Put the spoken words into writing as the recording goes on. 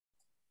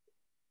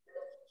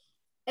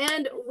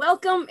And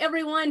welcome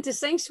everyone to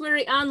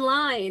Sanctuary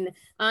Online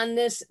on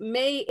this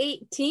May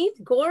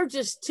 18th,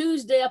 gorgeous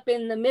Tuesday up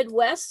in the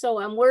Midwest. So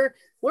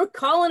we're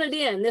calling it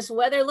in. This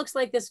weather looks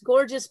like this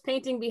gorgeous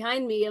painting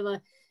behind me of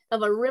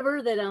a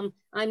river that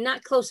I'm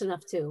not close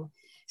enough to.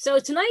 So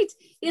tonight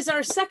is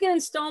our second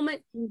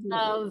installment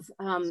of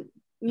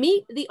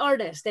Meet the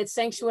Artist at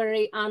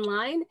Sanctuary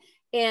Online.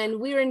 And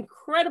we're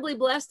incredibly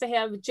blessed to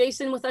have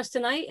Jason with us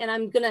tonight. And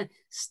I'm gonna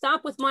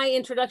stop with my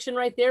introduction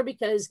right there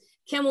because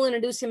Ken will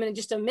introduce him in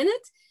just a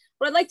minute.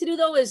 What I'd like to do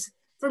though is,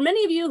 for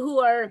many of you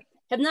who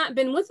have not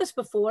been with us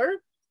before,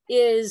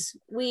 is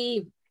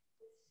we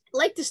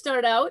like to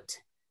start out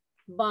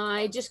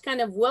by just kind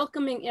of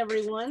welcoming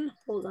everyone.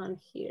 Hold on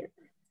here.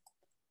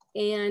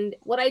 And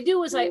what I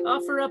do is I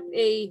offer up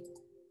a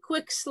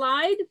quick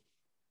slide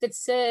that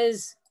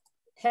says,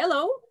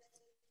 hello,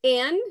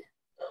 and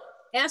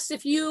asks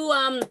if you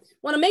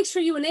want to make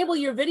sure you enable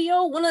your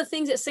video. One of the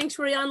things at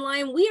Sanctuary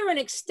Online, we are an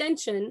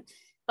extension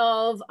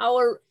of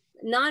our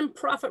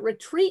nonprofit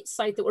retreat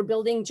site that we're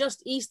building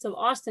just east of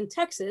Austin,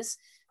 Texas,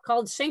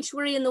 called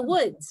Sanctuary in the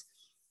Woods.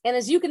 And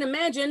as you can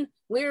imagine,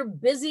 we're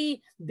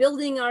busy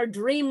building our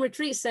dream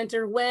retreat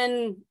center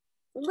when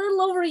a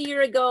little over a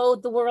year ago,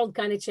 the world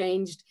kind of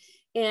changed.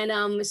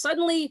 And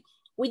suddenly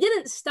we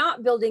didn't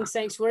stop building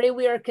Sanctuary.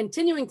 We are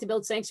continuing to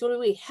build Sanctuary.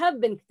 We have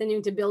been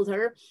continuing to build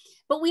her,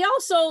 but we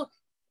also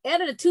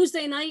added a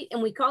Tuesday night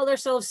and we called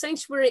ourselves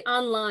Sanctuary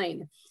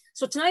Online.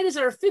 So tonight is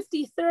our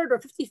 53rd or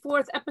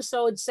 54th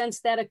episode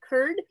since that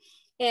occurred.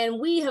 And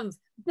we have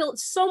built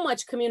so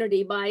much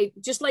community by,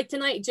 just like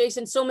tonight,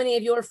 Jason, so many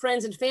of your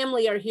friends and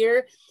family are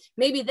here.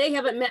 Maybe they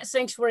haven't met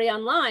Sanctuary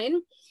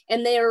Online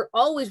and they are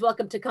always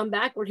welcome to come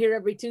back. We're here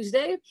every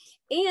Tuesday.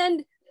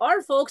 And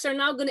our folks are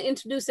now going to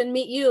introduce and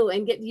meet you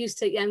and get used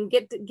to and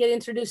get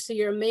introduced to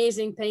your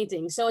amazing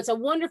paintings. So it's a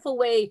wonderful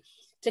way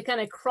to kind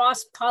of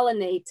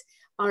cross-pollinate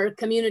our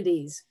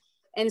communities.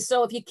 And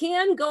so if you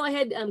can, go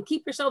ahead and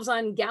keep yourselves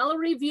on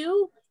gallery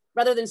view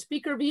rather than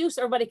speaker view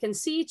so everybody can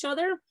see each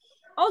other.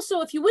 Also,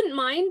 if you wouldn't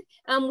mind,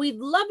 we'd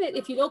love it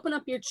if you'd open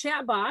up your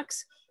chat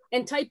box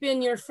and type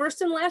in your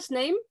first and last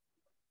name,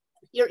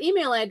 your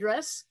email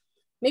address,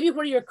 maybe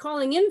where you're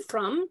calling in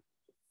from,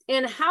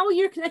 and how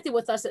you're connected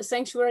with us at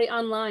Sanctuary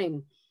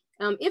Online.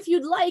 If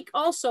you'd like,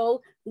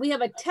 also, we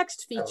have a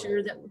text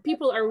feature that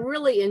people are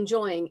really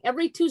enjoying.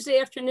 Every Tuesday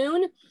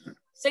afternoon,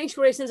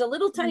 Sanctuary sends a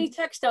little tiny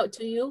text out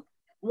to you,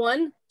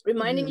 one,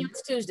 reminding you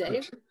it's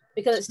Tuesday,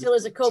 because it still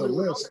is a COVID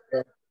world.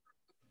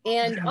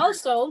 And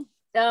also,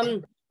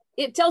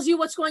 it tells you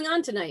what's going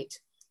on tonight.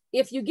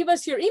 If you give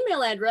us your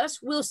email address,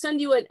 we'll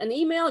send you an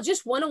email,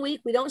 just one a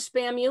week. We don't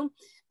spam you,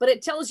 but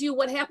it tells you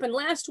what happened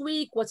last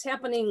week, what's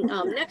happening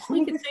next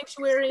week in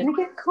Sanctuary.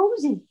 Get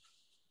cozy.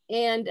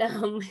 And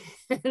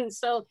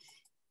so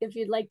if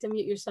you'd like to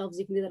mute yourselves,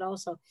 you can do that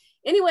also.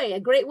 Anyway,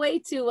 a great way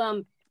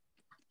to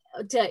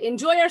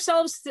enjoy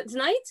ourselves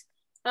tonight.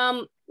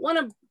 Want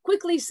to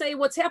quickly say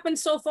what's happened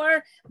so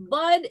far.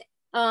 Bud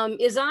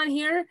is on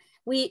here.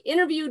 We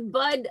interviewed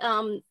Bud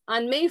on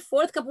May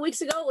 4th, a couple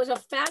weeks ago. It was a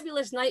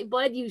fabulous night,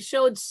 Bud. You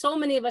showed so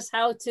many of us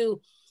how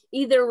to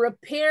either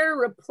repair,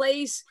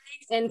 replace,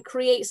 and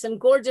create some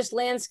gorgeous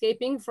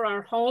landscaping for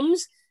our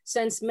homes,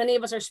 since many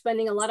of us are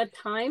spending a lot of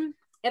time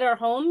at our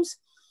homes.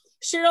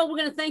 Cheryl, we're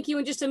going to thank you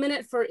in just a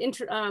minute for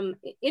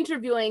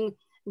interviewing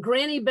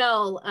Granny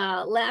Bell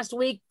last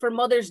week for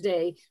Mother's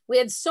Day. We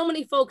had so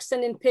many folks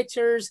send in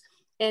pictures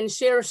and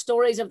share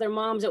stories of their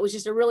moms. It was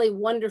just a really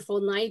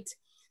wonderful night.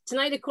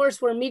 Tonight, of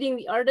course, we're meeting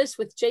the artist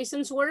with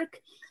Jason's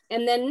work.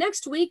 And then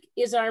next week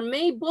is our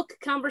May book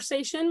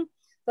conversation,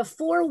 The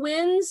Four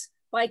Winds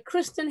by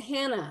Kristen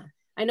Hanna.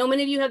 I know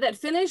many of you have that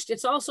finished.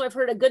 It's also, I've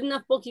heard, a good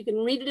enough book. You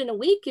can read it in a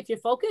week if you're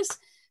focused.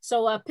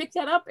 So pick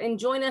that up and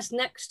join us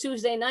next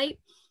Tuesday night.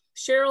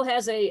 Cheryl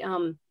has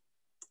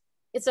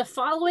it's a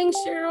following,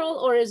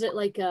 Cheryl, or is it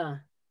like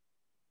a,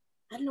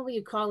 I don't know what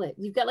you call it.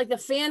 You've got like the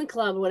fan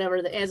club or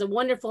whatever that has a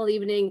wonderful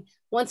evening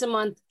once a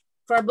month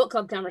for our book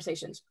club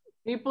conversations.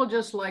 People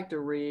just like to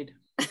read.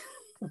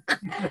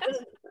 That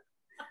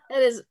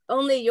is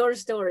only your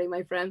story,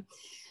 my friend.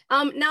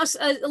 Now,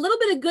 a little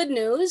bit of good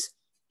news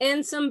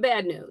and some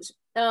bad news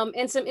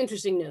and some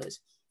interesting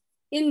news.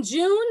 In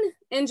June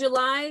and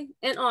July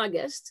and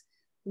August,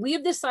 we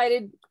have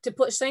decided to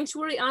put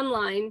Sanctuary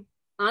online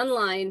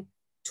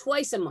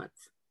twice a month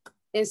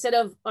instead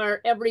of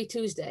our every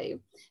Tuesday.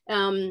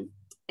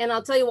 And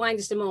I'll tell you why in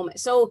just a moment.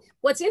 So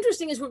what's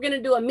interesting is we're going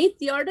to do a Meet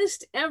the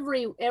Artist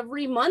every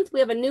month. We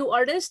have a new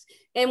artist,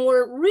 and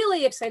we're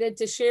really excited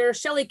to share.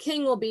 Shelley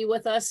King will be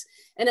with us,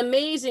 an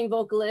amazing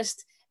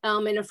vocalist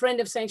and a friend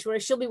of Sanctuary.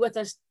 She'll be with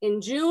us in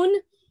June.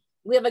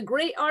 We have a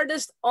great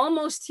artist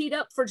almost teed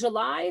up for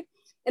July.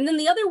 And then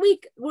the other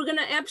week, we're going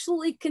to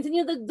absolutely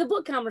continue the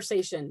book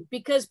conversation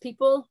because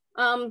people,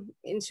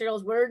 in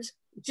Cheryl's words,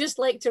 just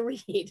like to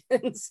read.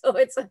 And so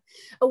it's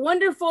a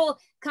wonderful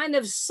kind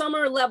of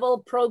summer level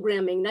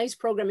programming, nice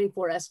programming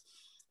for us.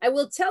 I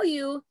will tell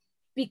you,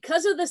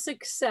 because of the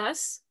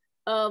success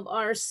of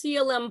our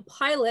CLM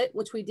pilot,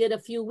 which we did a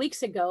few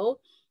weeks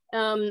ago,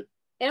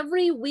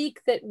 every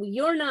week that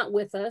you're not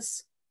with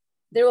us,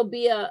 there will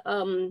be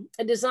a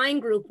design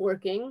group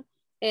working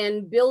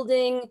and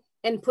building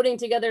and putting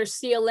together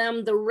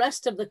CLM, the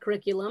rest of the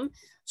curriculum,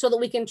 so that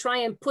we can try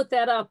and put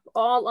that up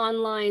all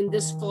online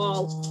this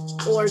fall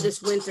or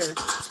this winter.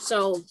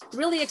 So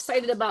really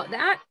excited about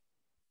that.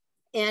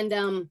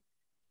 And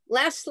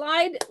last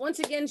slide, once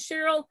again,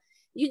 Cheryl,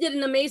 you did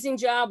an amazing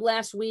job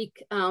last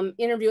week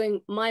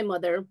interviewing my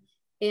mother.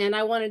 And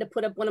I wanted to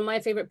put up one of my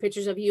favorite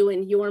pictures of you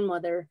and your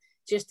mother,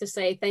 just to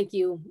say thank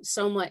you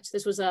so much.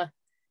 This was a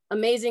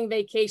amazing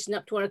vacation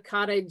up to our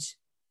cottage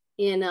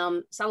in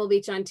Sabo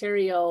Beach,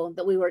 Ontario,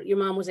 that your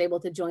mom was able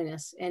to join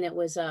us. And it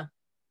was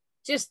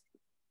just,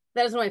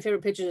 that is one of my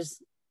favorite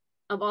pictures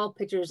of all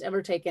pictures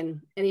ever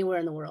taken anywhere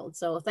in the world.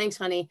 So thanks,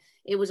 honey.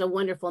 It was a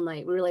wonderful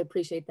night. We really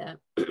appreciate that.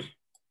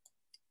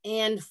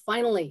 And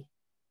finally,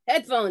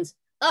 headphones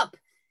up.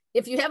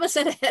 If you have a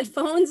set of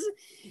headphones,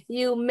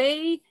 you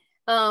may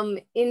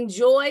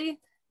enjoy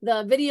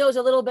the videos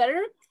a little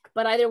better,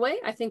 but either way,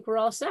 I think we're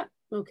all set,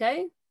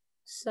 okay?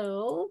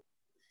 So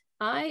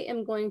I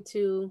am going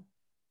to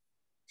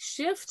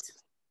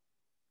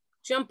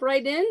jump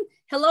right in.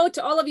 Hello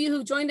to all of you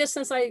who've joined us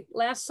since I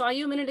last saw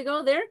you a minute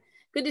ago there.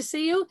 Good to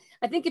see you.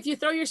 I think if you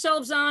throw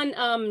yourselves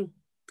on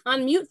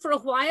mute for a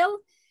while,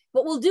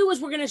 what we'll do is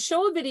we're gonna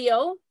show a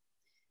video,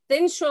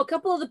 then show a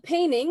couple of the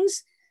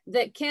paintings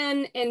that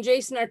Ken and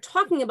Jason are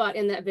talking about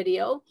in that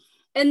video.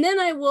 And then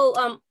I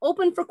will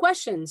open for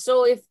questions.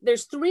 So if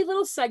there's 3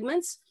 little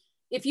segments,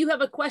 if you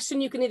have a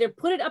question, you can either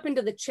put it up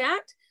into the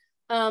chat,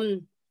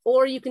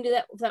 or you can do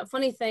that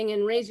funny thing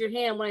and raise your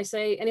hand when I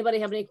say, anybody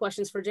have any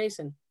questions for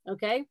Jason,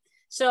 okay?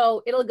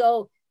 So it'll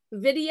go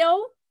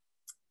video,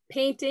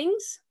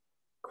 paintings,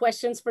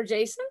 questions for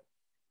Jason,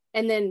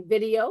 and then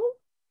video,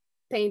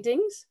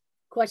 paintings,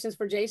 questions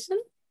for Jason,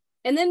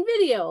 and then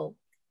video,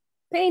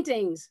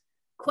 paintings,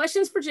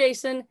 questions for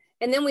Jason,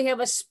 and then we have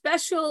a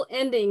special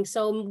ending.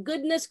 So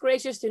goodness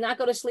gracious, do not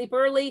go to sleep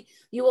early.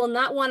 You will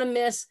not want to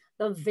miss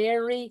the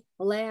very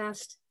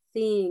last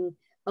thing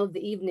of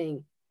the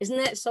evening. Isn't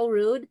that so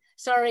rude?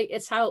 Sorry,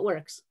 it's how it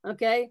works,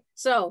 okay?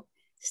 So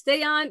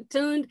stay on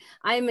tuned.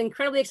 I'm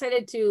incredibly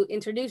excited to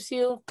introduce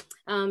you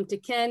to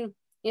Ken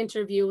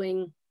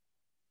interviewing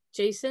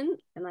Jason,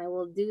 and I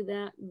will do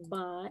that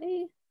by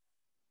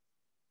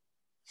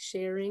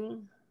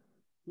sharing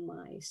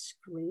my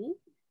screen.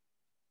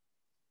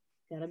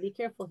 Gotta be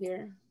careful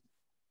here.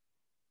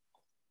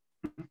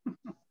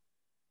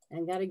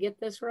 And gotta get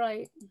this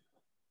right.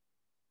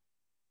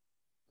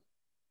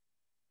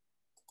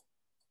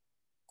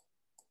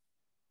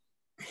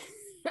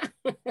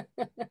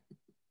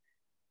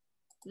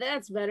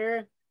 That's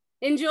better.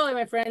 Enjoy,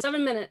 my friend.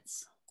 7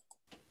 minutes.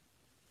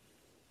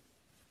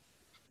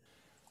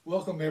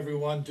 Welcome,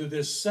 everyone, to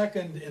this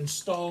second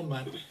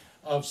installment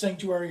of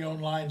Sanctuary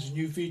Online's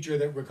new feature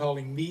that we're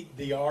calling Meet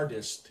the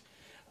Artist.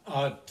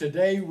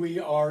 Today we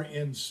are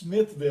in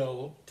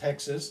Smithville,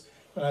 Texas.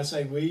 When I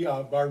say we,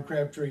 Barb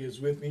Crabtree is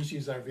with me.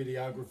 She's our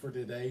videographer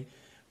today.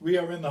 We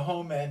are in the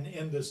home and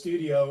in the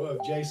studio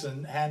of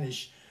Jason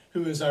Hannusch,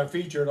 who is our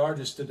featured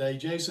artist today.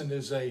 Jason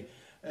is a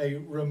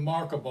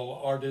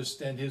remarkable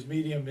artist, and his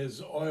medium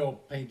is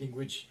oil painting,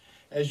 which,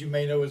 as you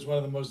may know, is one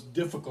of the most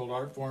difficult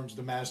art forms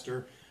to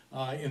master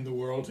in the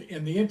world.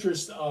 In the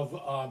interest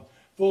of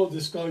full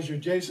disclosure,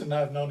 Jason and I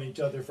have known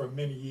each other for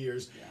many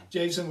years. Yeah.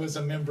 Jason was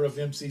a member of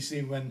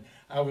MCC when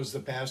I was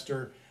the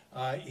pastor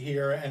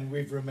here, and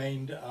we've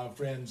remained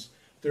friends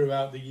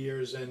throughout the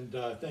years. And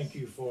thank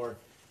you for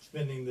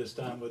spending this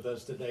time with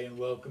us today and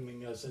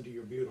welcoming us into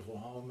your beautiful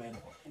home and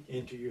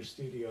into your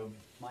studio.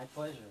 My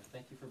pleasure.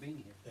 Thank you for being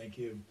here. Thank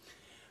you.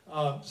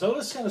 So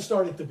let's kind of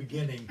start at the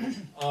beginning.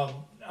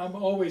 I'm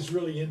always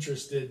really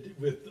interested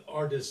with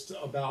artists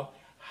about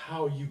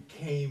how you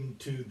came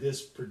to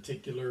this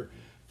particular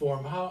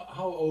form. How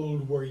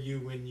old were you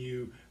when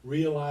you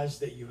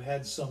realized that you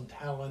had some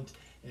talent,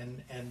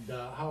 and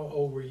how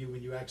old were you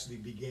when you actually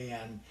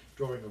began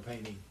drawing or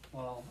painting?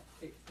 Well,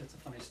 it's a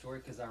funny story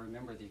because I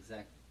remember the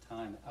exact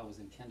time. I was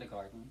in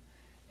kindergarten,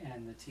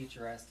 and the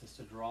teacher asked us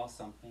to draw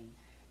something,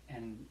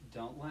 and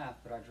don't laugh,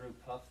 but I drew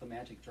Puff the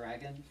Magic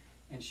Dragon,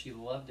 and she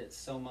loved it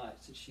so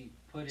much that she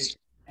put it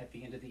at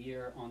the end of the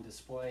year on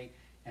display,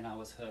 and I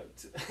was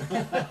hooked.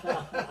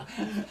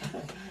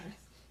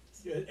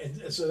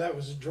 And so that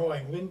was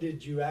drawing. When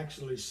did you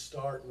actually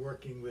start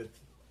working with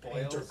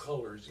paint or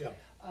colors? Yeah.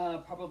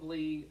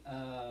 Probably,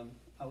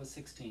 I was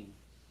 16.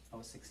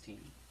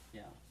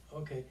 Yeah.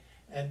 Okay.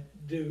 And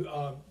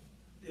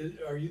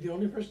are you the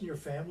only person in your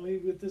family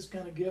with this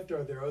kind of gift, or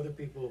are there other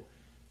people?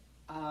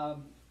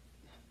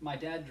 My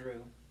dad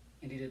drew,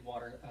 and he did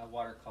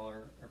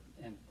watercolor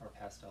or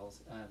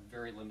pastels.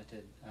 Very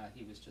limited.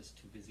 He was just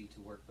too busy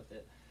to work with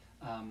it.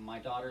 My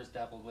daughter's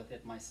dabbled with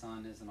it. My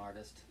son is an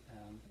artist,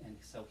 and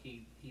so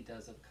he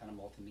does a kind of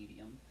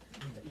multi-medium.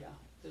 But yeah,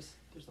 there's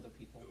other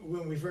people.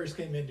 When we first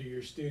came into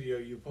your studio,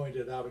 you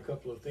pointed out a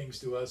couple of things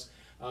to us,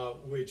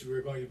 which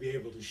we're going to be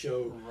able to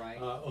show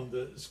on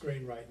the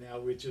screen right now,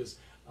 which is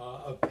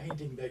a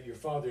painting that your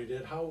father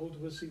did. How old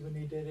was he when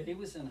he did He it?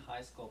 was in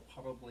high school,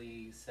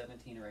 probably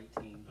 17 or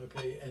 18.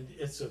 Okay, and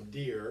it's of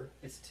deer.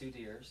 It's two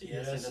deers,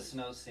 yes, in Yes. a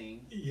snow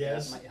scene.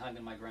 Yes. Yeah, hung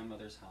in my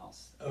grandmother's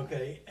house.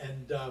 Okay,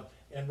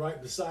 and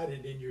right beside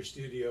it in your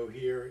studio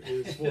here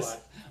is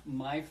what?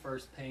 My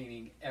first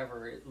painting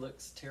ever. It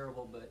looks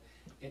terrible, but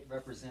it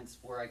represents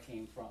where I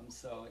came from.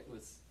 So it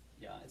was,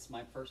 yeah, it's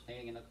my first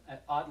painting, and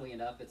oddly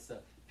enough, it's a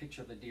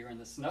picture of a deer in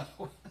the snow.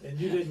 And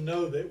you didn't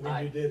know that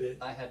when you did it.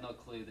 I had no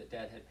clue that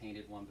Dad had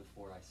painted one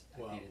before I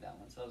Wow. painted that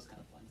one, so it was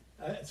kind of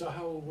fun. So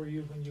how old were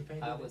you when you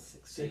painted I it? was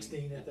 16.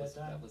 16 at that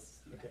time? That was,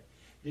 yeah. Okay.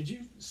 Did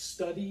you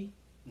study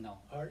No.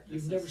 art?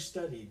 This You've never is-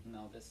 studied.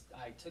 No,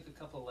 I took a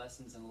couple of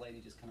lessons, and the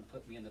lady just kind of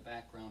put me in the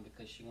background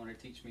because she wanted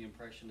to teach me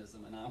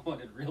Impressionism, and I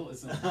wanted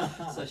realism.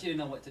 So she didn't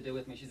know what to do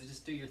with me. She said,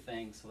 just do your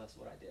thing, so that's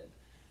what I did.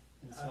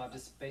 And so I've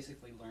just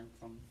basically learned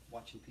from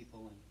watching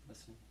people and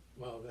listening.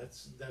 Well,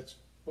 that's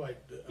quite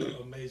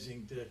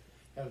amazing to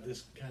have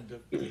this kind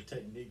of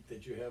technique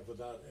that you have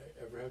without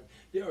ever having.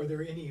 Yeah, are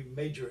there any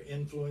major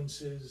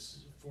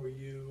influences for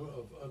you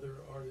of other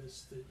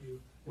artists that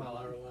you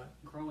admire a lot?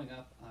 Growing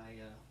up,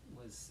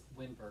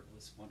 Winberg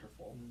was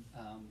wonderful,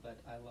 but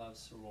I love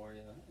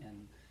Sororia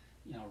and,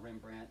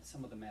 Rembrandt,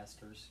 some of the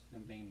masters, the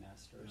main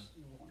masters,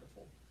 were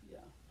wonderful, yeah.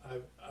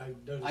 I've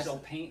noticed. I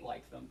don't paint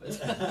like them, but.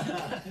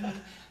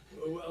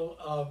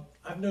 Well,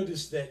 I've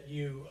noticed that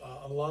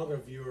a lot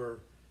of your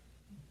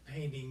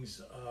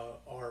paintings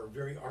are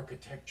very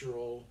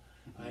architectural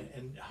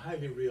and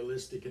highly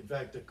realistic. In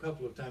fact, a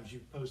couple of times you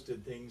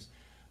posted things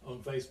on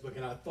Facebook,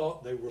 and I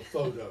thought they were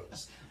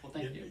photos. Well,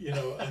 thank you. You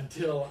know,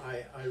 until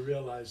I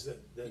realized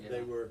that Yeah.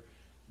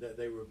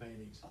 they were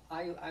paintings.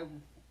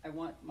 I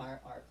want my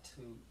art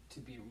to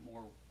be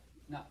more,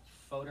 not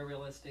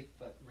photorealistic,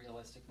 but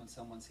realistic. When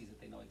someone sees it,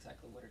 they know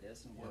exactly what it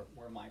is and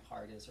where my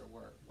heart is, or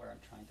what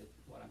I'm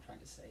trying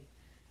to say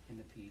in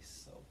the piece.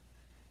 So,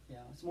 yeah,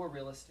 it's more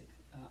realistic.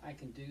 I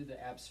can do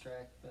the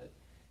abstract, but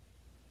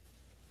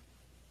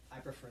I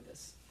prefer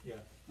this. Yeah.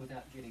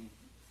 Without getting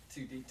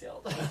too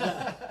detailed.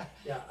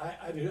 Yeah,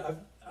 I do.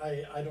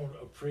 I don't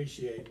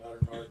appreciate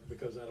modern art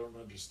because I don't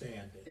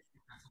understand it.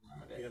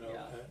 You know,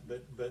 Yeah.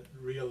 but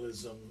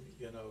realism,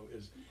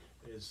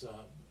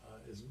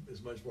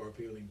 is much more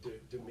appealing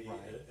to me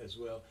Right. as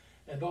well.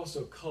 And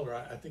also color.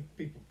 I think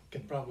people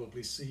can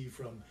probably see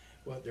from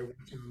what they're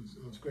watching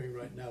on screen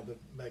right now the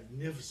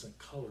magnificent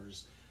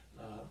colors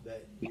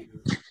that you.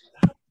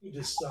 How do you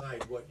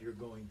decide what you're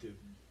going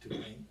to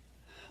paint?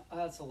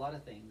 It's a lot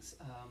of things.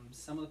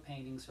 Some of the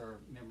paintings are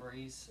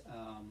memories,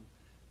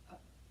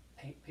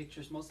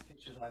 pictures. Most of the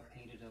pictures I've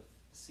painted of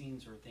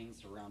scenes or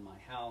things around my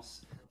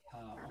house.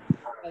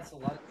 That's a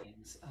lot of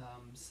things.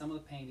 Some of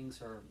the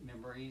paintings are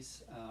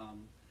memories,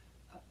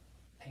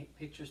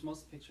 pictures.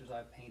 Most of the pictures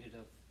I've painted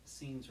of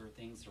scenes or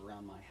things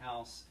around my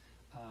house,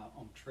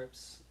 on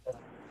trips.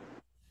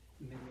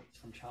 Memories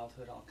from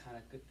childhood, all kind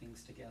of good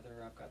things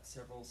together. I've got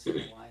several still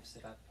lifes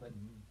that I've put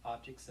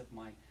objects of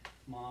my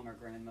mom or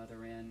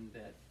grandmother in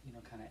that,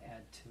 kind of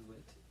add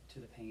to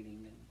the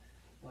painting. And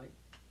like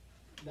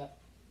that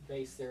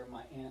vase there,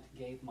 my aunt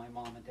gave my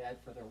mom and dad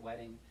for their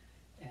wedding,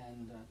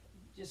 and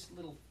just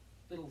little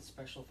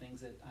special things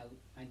that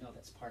I know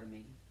that's part of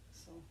me.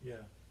 So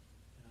Yeah.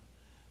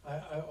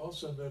 I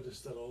also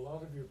noticed that a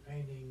lot of your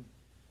painting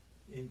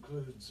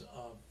includes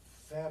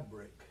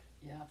fabric.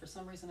 yeah, for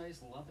some reason I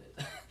just love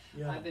it.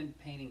 Yeah. I've been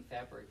painting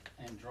fabric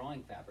and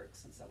drawing fabric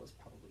since I was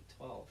probably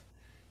 12.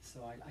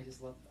 So I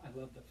just love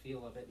the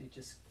feel of it. It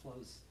just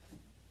flows.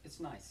 It's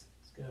nice.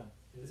 It's good.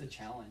 Yeah, It's a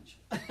challenge.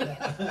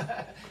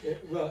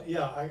 Well,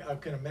 yeah, I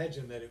can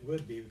imagine that it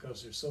would be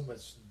because there's so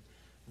much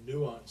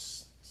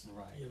nuance,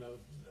 Right.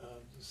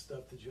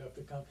 stuff that you have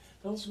to come.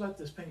 Tell us about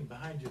this painting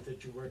behind you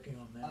that you're working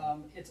on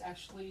now. It's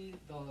actually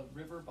the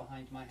river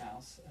behind my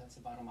house. It's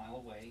about a mile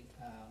away.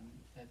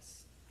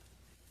 It's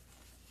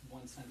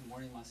one Sunday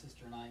morning, my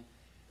sister and I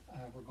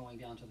were going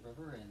down to the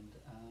river, and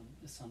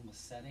the sun was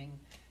setting,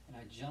 and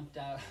I jumped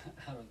out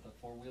of the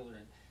four-wheeler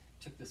and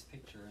took this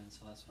picture, and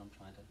so that's what I'm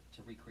trying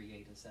to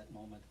recreate, is that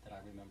moment that I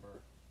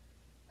remember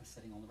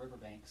sitting on the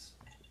riverbanks.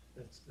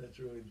 That's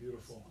really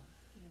beautiful.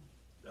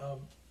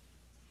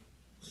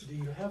 Do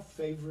you have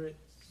favorite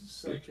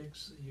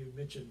subjects? You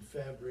mentioned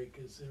fabric.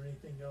 Is there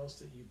anything else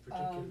that you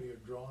particularly are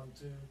drawn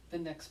to? The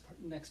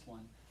next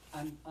one,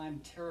 I'm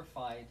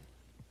terrified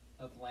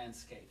of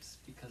landscapes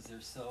because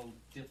they're so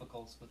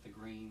difficult with the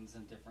greens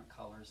and different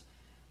colors.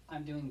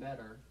 I'm doing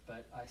better,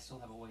 but I still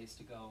have a ways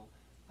to go.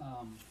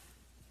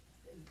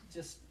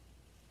 Just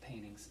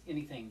paintings,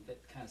 anything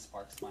that kind of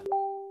sparks my.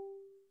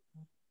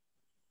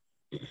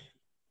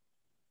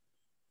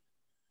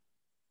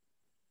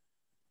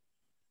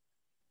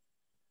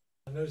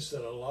 I noticed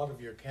that a lot of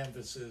your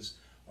canvases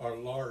are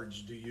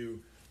large. Do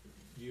you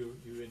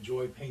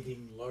enjoy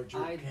painting larger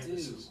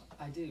canvases?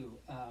 I do.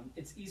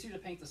 It's easier to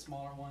paint the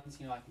smaller ones.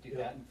 I can do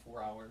that in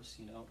 4 hours.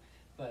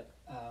 But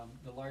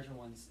the larger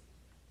ones,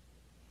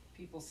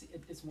 people see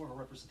it's more of a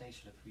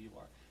representation of who you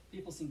are.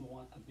 People seem to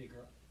want a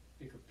bigger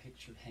bigger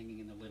picture hanging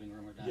in the living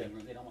room or dining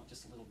room. They don't want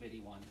just a little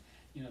bitty one.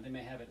 You know, they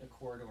may have it a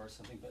corridor or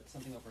something, but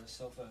something over a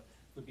sofa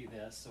would be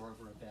this, or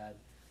over a bed.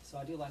 So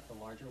I do like the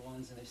larger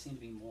ones, and they seem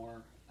to be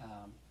more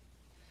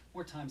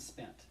time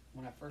spent.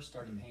 When I first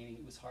started painting,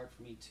 it was hard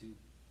for me to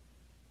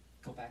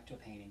go back to a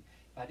painting.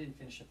 If I didn't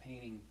finish a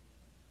painting,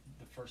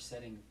 the first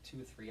setting,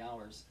 2 or 3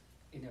 hours,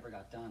 it never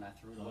got done. I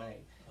threw it away.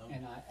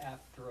 And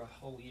after a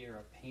whole year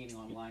of painting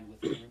online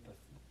with a group of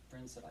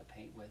friends that I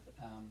paint with,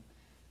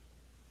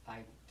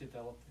 I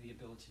developed the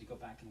ability to go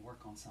back and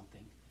work on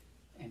something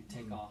and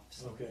take off.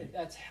 So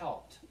that's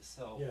helped.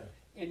 So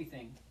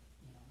anything,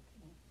 you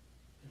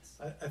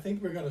know. I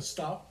think we're going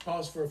to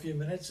pause for a few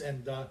minutes,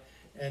 and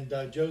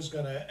Joe's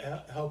going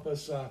to help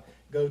us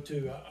go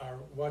to our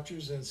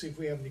watchers and see if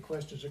we have any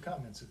questions or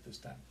comments at this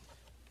time.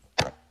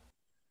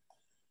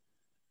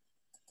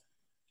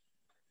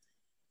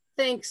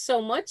 Thanks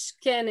so much,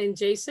 Ken and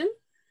Jason.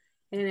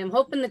 And I'm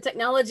hoping the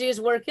technology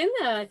is working.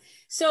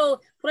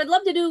 So what I'd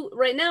love to do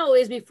right now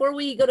is, before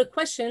we go to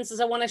questions, is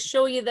I want to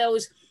show you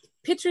those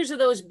pictures of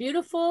those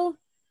beautiful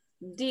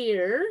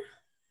deer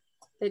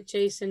that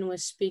Jason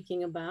was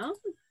speaking about.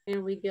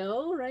 There we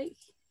go, right?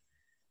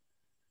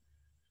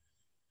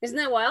 Isn't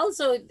that wild?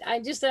 So I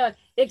just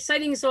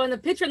exciting. So on the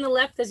picture on the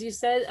left, as you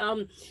said,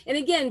 and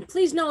again,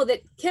 please know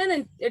that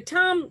Ken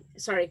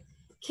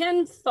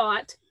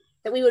thought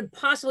that we would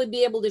possibly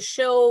be able to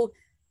show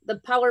the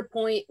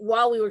PowerPoint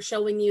while we were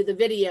showing you the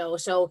video.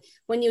 So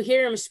when you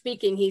hear him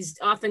speaking, he's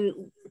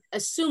often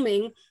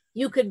assuming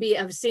you could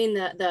have seen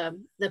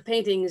the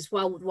paintings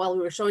while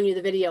we were showing you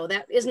the video.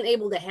 That isn't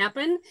able to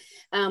happen.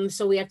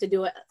 So we have to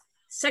do a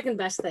second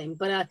best thing,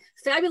 but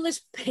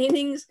fabulous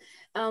paintings,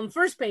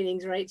 first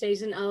paintings, right,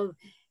 Jason, of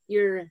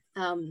your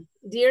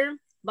deer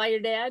by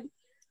your dad,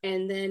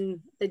 and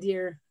then the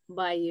deer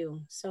by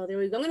you. So there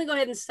we go. I'm gonna go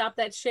ahead and stop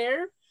that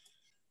share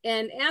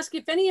and ask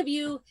if any of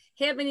you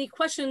have any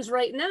questions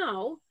right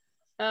now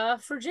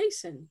for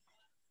Jason.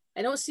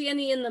 I don't see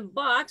any in the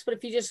box, but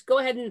if you just go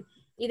ahead and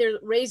either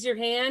raise your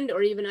hand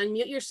or even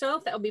unmute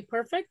yourself, that would be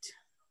perfect.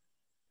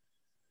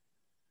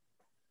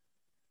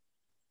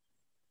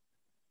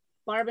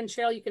 Barb and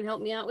Cheryl, you can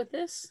help me out with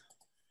this.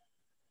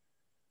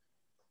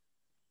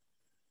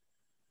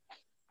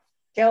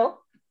 Joe?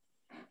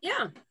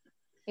 Yeah.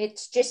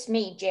 It's just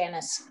me,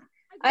 Janice.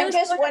 I'm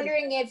just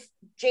wondering if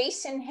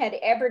Jason had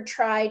ever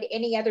tried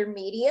any other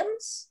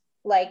mediums,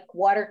 like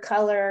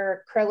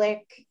watercolor,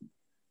 acrylic.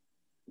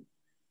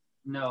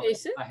 No,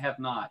 Jason? I have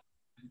not.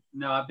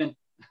 No, I've been,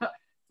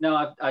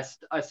 no,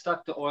 I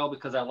stuck to oil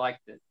because I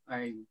liked it.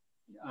 I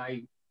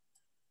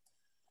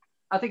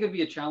think it'd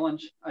be a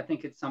challenge. I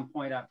think at some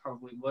point I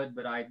probably would,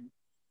 but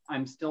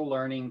I'm still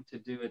learning to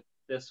do it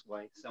this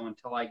way. So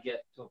until I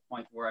get to a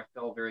point where I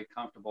feel very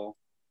comfortable,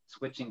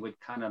 switching would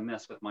kind of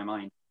mess with my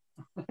mind.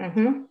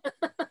 Mm-hmm.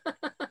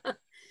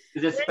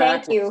 It's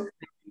Thank you.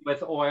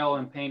 With oil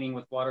and painting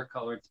with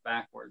watercolor, it's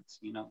backwards,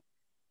 you know.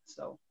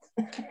 So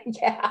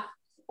yeah.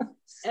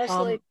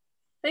 Absolutely.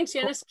 Thanks,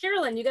 Janice.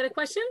 Carolyn, you got a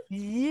question?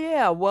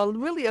 Yeah, well,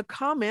 really a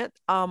comment.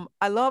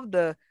 I love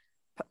the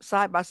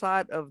side by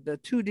side of the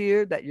 2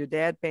 deer that your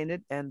dad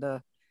painted and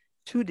the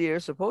 2 deer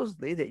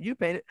supposedly that you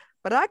painted,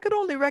 but I could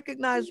only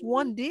recognize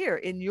 1 deer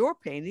in your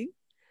painting.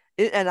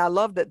 And I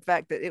love that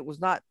fact that it was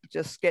not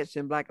just sketched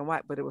in black and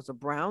white, but it was a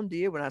brown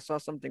deer when I saw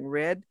something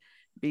red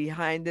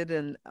behind it,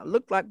 and it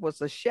looked like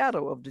was a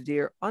shadow of the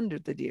deer under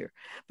the deer.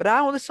 But I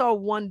only saw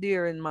 1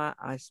 deer in my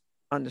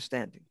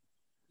understanding.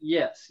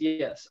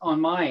 yes. On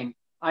mine,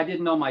 I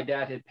didn't know my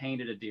dad had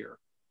painted a deer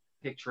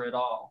picture at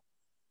all.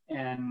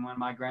 And when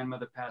my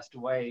grandmother passed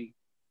away,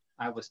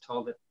 I was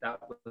told that that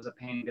was a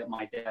painting that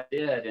my dad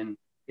did. And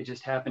it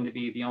just happened to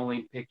be the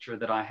only picture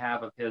that I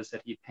have of his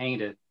that he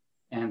painted.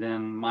 And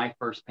then my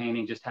first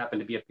painting just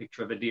happened to be a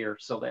picture of a deer.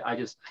 So I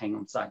just hang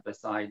them side by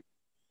side.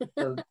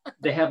 So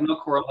they have no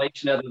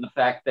correlation other than the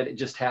fact that it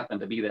just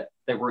happened to be that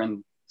they were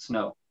in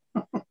snow.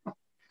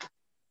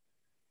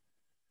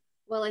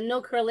 Well, and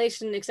no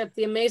correlation except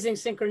the amazing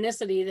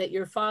synchronicity that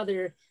your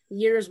father,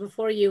 years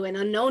before you and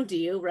unknown to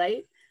you,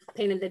 right,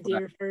 painted the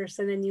deer first,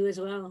 and then you as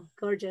well.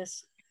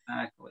 Gorgeous.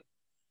 Exactly.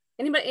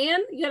 Anybody?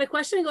 Ann, you got a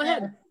question? Go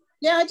ahead.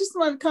 Yeah, I just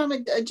want to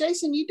comment.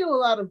 Jason, you do a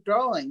lot of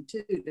drawing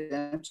too,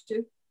 don't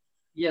you?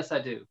 Yes, I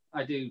do.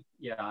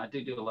 Yeah, I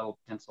do a little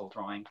pencil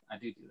drawing. I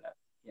do that.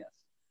 Yes.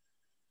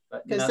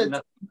 But nothing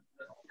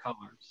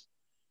colors.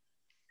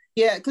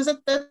 Yeah, because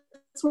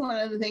that's one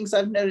of the things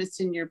I've noticed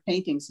in your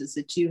paintings is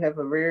that you have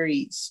a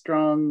very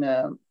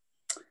strong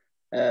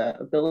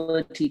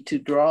ability to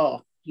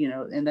draw, you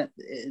know, and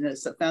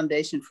it's a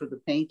foundation for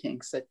the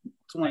paintings. That's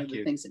one of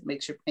the things that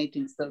makes your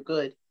paintings so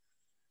good.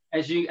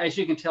 As you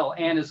can tell,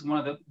 Ann is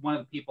one of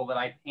the people that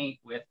I paint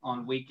with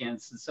on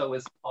weekends, and so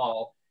is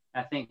Paul.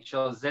 I think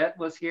Josette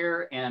was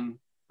here, and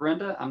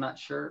Brenda. I'm not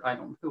sure. I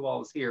don't know who all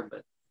was here,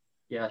 but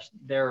yeah,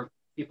 they're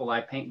people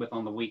I paint with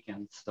on the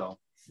weekends. So,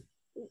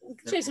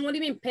 Jason, what do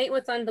you mean paint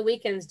with on the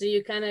weekends? Do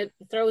you kind of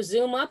throw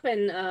Zoom up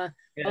and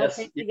all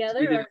paint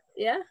together? Or,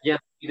 yeah. Yes,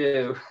 we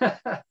do.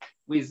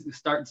 We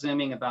start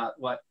Zooming about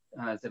what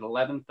is it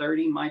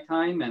 11:30 my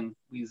time, and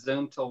we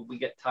Zoom till we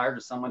get tired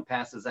or someone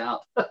passes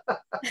out.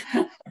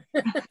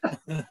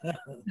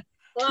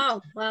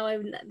 Wow,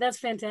 wow, that's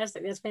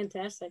fantastic. That's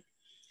fantastic.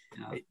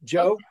 Yeah. Hey,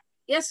 Joe? Okay.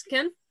 Yes,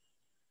 Ken?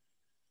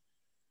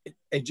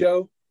 Hey,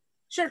 Joe?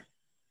 Sure.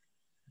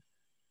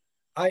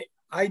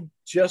 I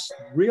just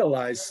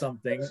realized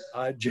something,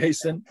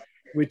 Jason,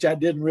 which I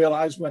didn't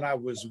realize when I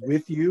was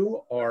with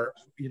you or,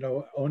 you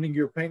know, owning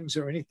your paintings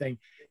or anything.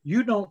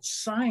 You don't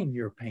sign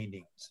your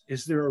paintings.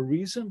 Is there a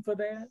reason for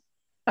that?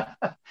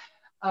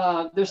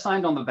 They're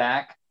signed on the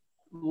back.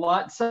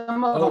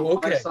 Some of them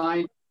okay. are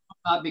signed,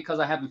 not because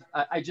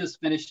I just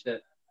finished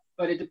it,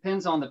 but it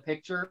depends on the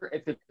picture.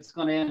 If it's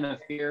going to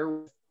interfere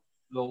with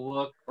the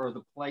look or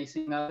the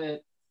placing of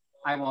it,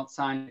 I won't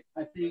sign it.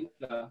 I think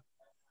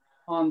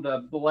on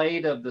the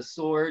blade of the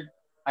sword,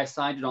 I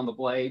signed it on the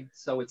blade,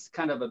 so it's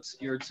kind of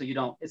obscured, so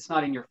it's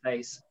not in your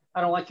face.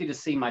 I don't like you to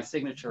see my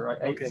signature.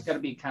 Okay. It's got to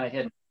be kind of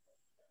hidden.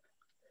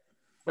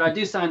 But I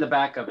do sign the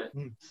back of it,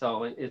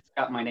 so it's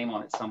got my name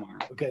on it somewhere.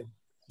 Okay,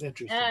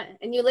 interesting.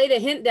 And you laid a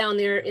hint down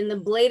there in the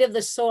blade of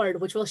the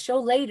sword, which we'll show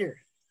later.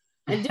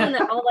 I'm doing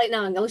that all right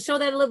now. I'm going to show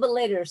that a little bit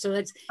later.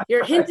 So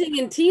you're hinting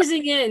and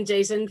teasing in,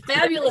 Jason.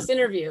 Fabulous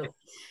interview.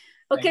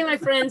 Okay, my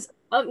friends.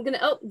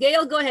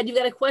 Gail, go ahead. You've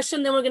got a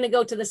question, then we're going to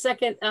go to the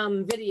second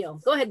video.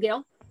 Go ahead,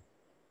 Gail.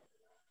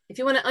 If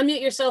you want to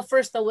unmute yourself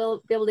first, though,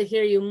 we'll be able to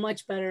hear you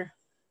much better.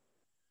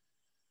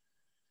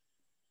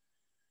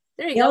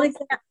 There you go.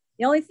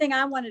 The only thing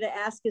I wanted to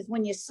ask is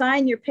when you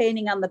sign your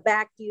painting on the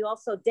back, do you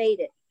also date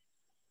it?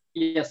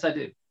 Yes, I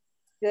do.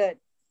 Good.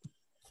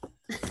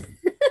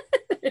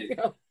 There you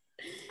go.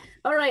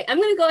 All right, I'm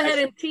going to go ahead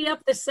and tee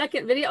up the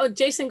second video. Oh,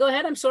 Jason, go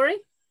ahead. I'm sorry.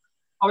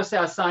 Obviously,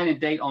 I sign and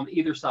date on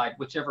either side,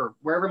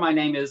 wherever my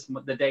name is,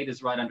 the date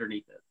is right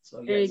underneath it.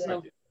 So there yes, you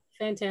go.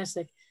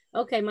 Fantastic.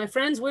 Okay, my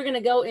friends, we're going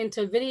to go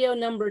into video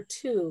number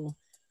 2.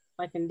 If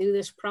I can do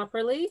this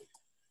properly.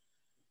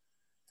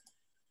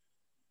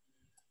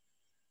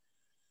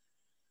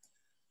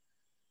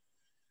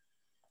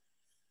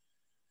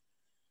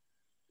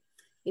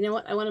 You know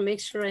what? I want to make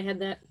sure I had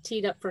that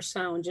teed up for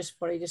sound just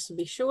to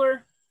be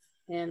sure.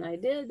 And I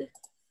did.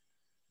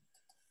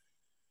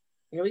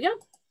 Here we go.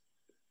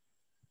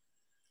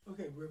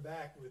 Okay, we're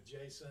back with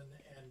Jason,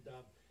 and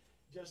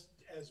just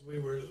as we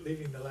were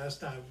leaving the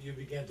last time, you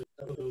began to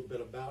talk a little bit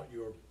about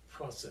your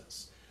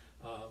process.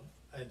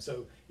 And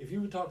so if you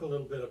would talk a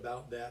little bit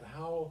about that,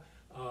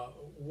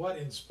 what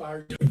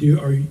inspired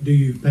you? Do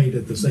you paint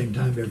at the same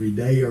time every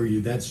day? Are you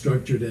that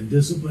structured and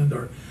disciplined,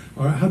 or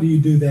how do you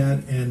do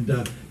that?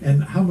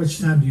 And how much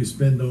time do you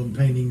spend on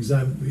paintings?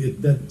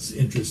 That's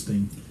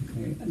interesting.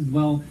 Okay.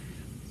 Well,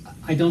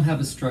 I don't have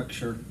a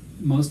structure.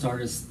 Most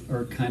artists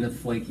are kind of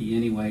flaky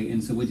anyway,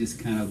 and so we just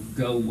kind of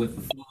go with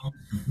the flow.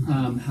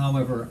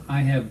 However,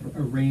 I have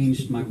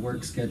arranged my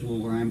work schedule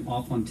where I'm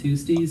off on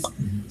Tuesdays,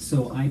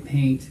 so I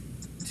paint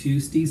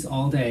Tuesdays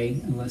all day,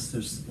 unless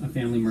there's a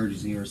family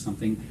emergency or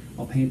something.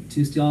 I'll paint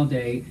Tuesday all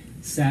day,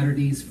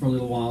 Saturdays for a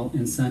little while,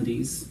 and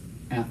Sundays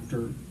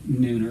after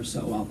noon or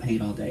so, I'll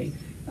paint all day.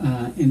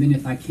 And then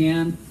if I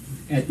can,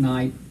 at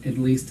night, at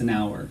least an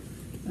hour.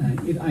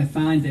 I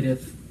find that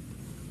if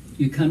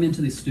you come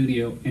into the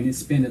studio and you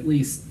spend at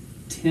least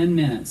 10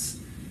 minutes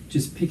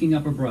just picking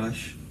up a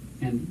brush,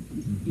 and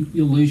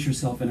you'll lose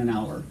yourself in an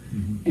hour,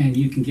 and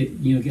you can get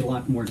a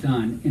lot more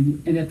done.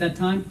 And at that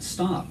time,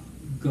 stop.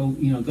 Go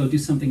do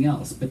something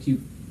else. But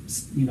you've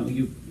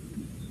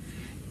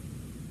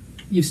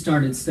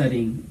started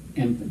studying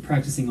and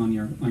practicing on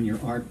your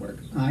artwork.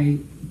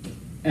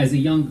 As a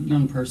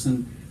young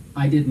person,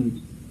 I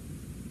didn't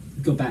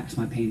go back to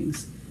my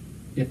paintings.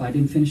 If I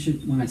didn't finish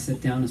it when I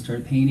sat down and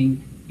started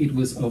painting, it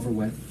was over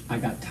with. I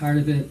got tired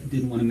of it,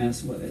 didn't want to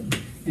mess with it.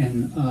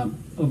 And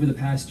over the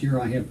past year,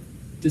 I have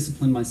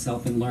disciplined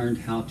myself and learned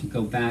how to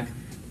go back,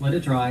 let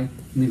it dry, and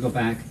then go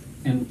back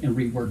and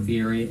rework the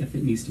area if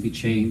it needs to be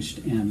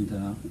changed, and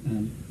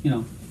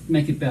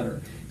make it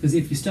better. Because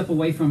if you step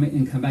away from it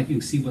and come back, you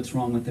can see what's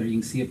wrong with it. You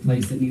can see a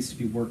place that needs to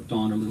be worked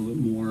on a little bit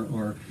more,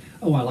 or,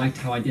 oh, I liked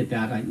how I did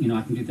that. I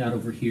can do that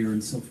over here,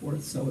 and so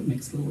forth. So it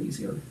makes it a little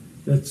easier.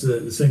 That's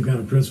the same kind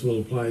of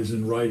principle applies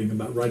in writing,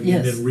 about writing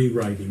and then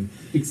rewriting.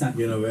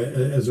 Exactly.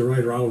 As a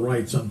writer, I'll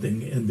write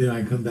something and then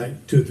I come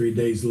back 2 or 3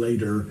 days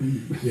later,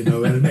 and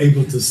I'm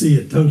able to see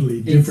it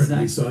totally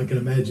differently. Exactly. So I can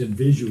imagine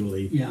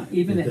visually. Yeah,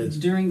 even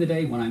during the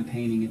day when I'm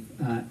painting,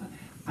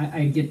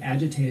 I get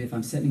agitated if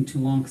I'm sitting too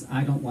long, because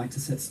I don't like to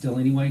sit still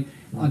anyway.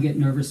 I'll get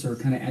nervous or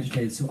kind of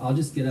agitated, so I'll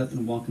just get up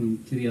and walk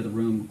into the other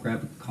room,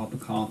 grab a cup of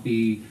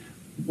coffee,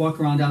 walk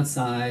around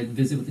outside,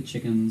 visit with the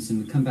chickens,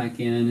 and come back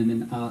in, and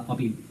then I'll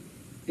be.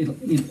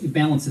 It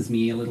balances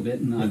me a little bit,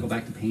 and I'll go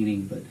back to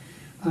painting. But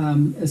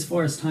as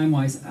far as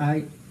time-wise,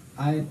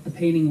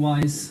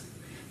 painting-wise,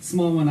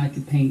 small one I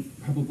could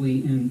paint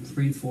probably in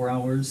 3 to 4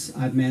 hours.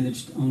 I've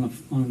managed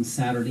on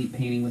Saturday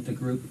painting with a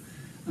group,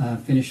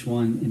 finish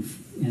one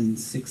in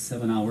 6,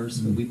 7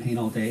 hours. But we paint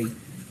all day. You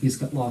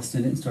just got lost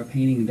in it and start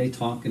painting, and they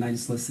talk, and I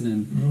just listen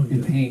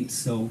and paint.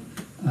 So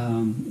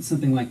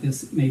something like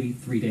this, maybe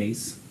 3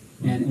 days.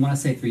 And when I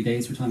say 3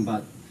 days, we're talking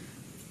about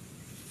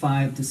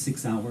 5 to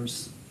 6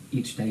 hours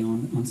each day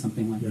on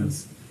something like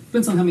this.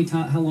 Depends on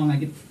how long I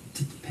get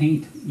to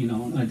paint. You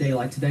know, on a day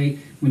like today,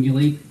 when you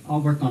leave, I'll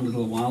work on it a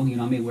little while. You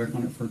know, I may work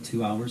on it for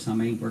 2 hours. I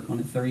may work on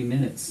it 30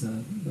 minutes.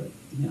 But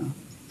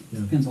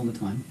depends on the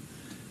time.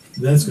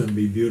 That's going to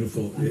be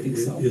beautiful. I think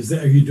so.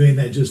 Are you doing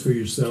that just for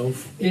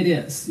yourself? It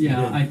is.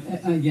 Yeah.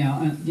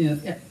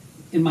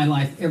 In my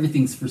life,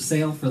 everything's for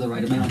sale for the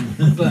right amount.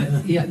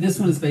 But yeah, this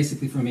one is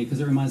basically for me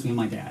because it reminds me of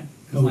my dad.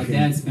 Because my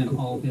dad spent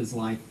all of his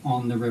life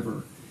on the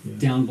river,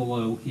 down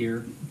below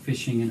here,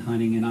 fishing and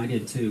hunting, and I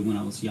did too when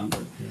I was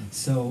younger.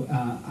 So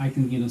I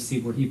can see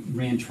where he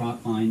ran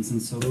trot lines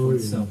and so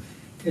forth. So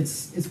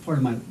it's part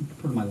of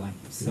my life.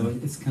 So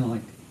it's kind of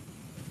like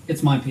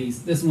it's my piece.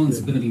 This one's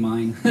going to be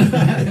mine.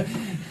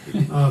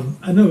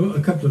 I know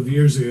a couple of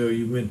years ago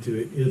you went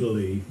to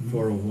Italy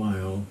for a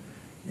while,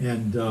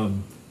 and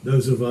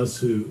those of us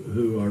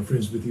who are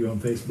friends with you on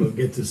Facebook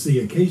get to see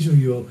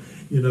occasionally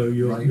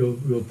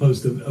you'll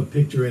post a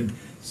picture, and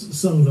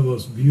some of the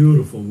most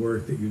beautiful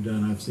work that you've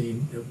done I've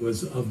seen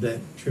was of that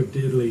trip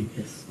to Italy.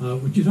 Yes.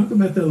 Would you talk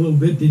about that a little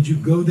bit? Did you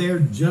go there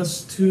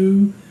just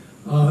to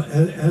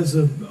as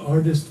an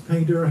artist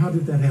painter, or how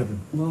did that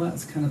happen? Well,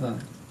 that's kind of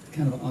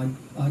an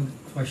odd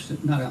question.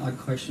 Not an odd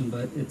question,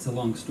 but it's a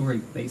long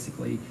story.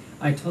 Basically,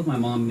 I told my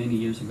mom many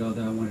years ago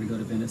that I wanted to go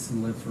to Venice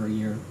and live for a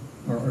year,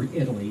 or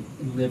Italy,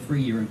 and live for a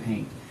year and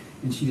paint.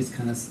 And she just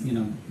kind of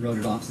wrote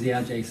it off. Said,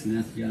 "Yeah, Jason,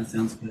 that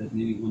sounds good.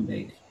 Maybe one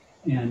day."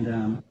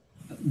 And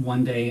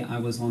one day I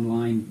was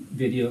online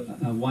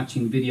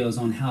watching videos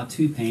on how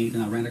to paint,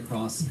 and I ran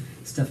across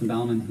Stefan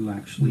Baumann, who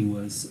actually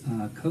was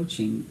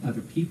coaching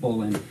other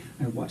people, and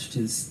I watched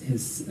his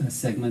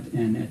segment,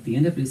 and at the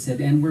end of it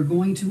said, "And we're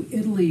going to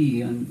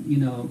Italy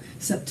on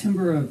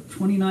September of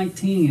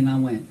 2019," and I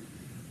went,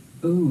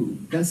 "Ooh,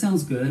 that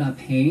sounds good. I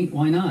paint.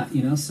 Why not?"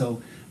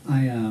 So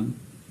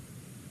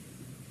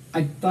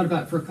I thought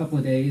about it for a couple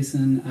of days,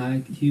 and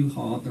I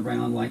hoo-hawed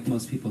around like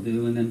most people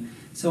do, and then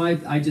so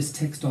I just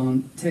text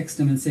him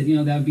and said,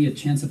 that would be a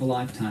chance of a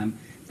lifetime.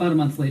 About a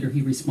month later,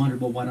 he responded,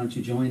 "Well, why don't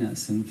you join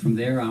us?" And from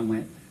there, I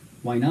went,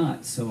 "Why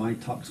not?" So I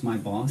talked to my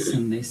boss,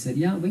 and they said,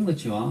 "Yeah, we can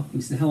let you off." He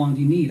said, "How long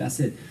do you need?" I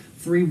said,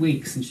 3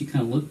 weeks, and she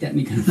kind of looked at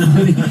me kind of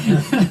funny.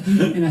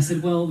 And I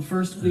said, "Well, the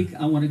first week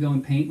I want to go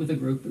and paint with a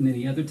group, and then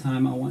the other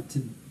time I want to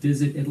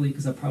visit Italy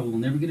because I probably will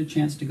never get a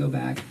chance to go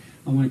back.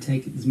 I want to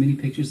take as many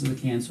pictures as I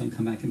can so I can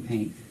come back and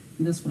paint."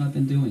 And that's what I've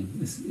been doing,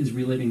 is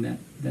reliving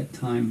that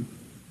time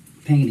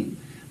painting.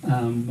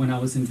 When I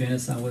was in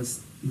Venice, I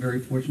was very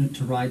fortunate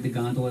to ride the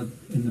gondola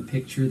in the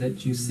picture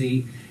that you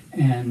see,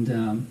 and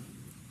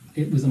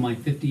it was on my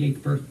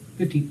 58th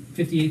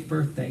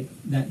birthday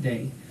that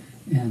day.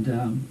 And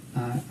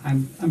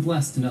I'm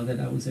blessed to know that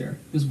I was there.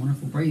 It was a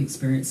wonderful, great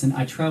experience, and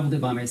I traveled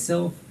it by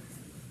myself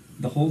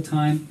the whole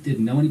time,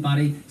 didn't know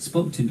anybody,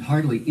 spoke to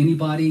hardly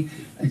anybody.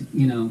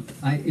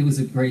 It was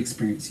a great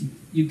experience.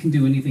 You can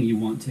do anything you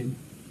want to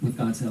with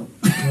God's help.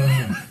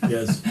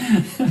 Yes.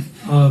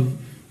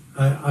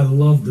 I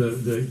love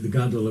the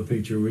gondola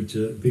picture, which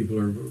people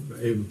are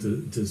able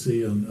to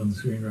see on the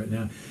screen right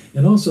now.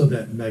 And also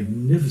that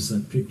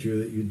magnificent picture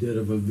that you did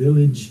of a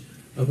village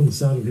up on the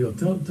side of the hill.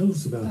 Tell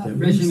us about that.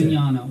 Reggio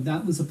Emiliano.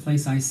 That was a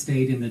place I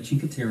stayed in the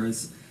Cinque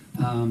Terres.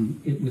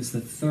 It was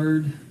the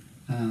third...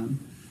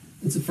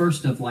 it's the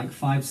first of like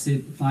five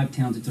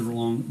towns that are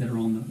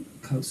on the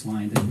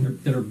coastline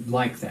that are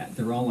like that.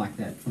 They're all like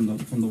that from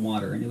the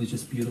water, and it was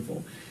just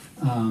beautiful.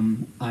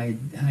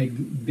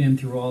 I'd been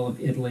through all of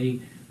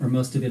Italy, or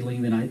most of Italy,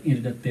 and then I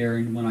ended up there.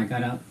 And when I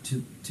got out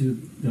to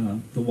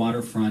the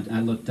waterfront, I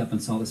looked up and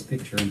saw this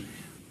picture, and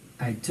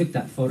I took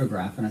that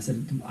photograph, and I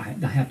said,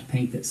 I have to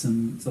paint this,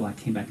 and so I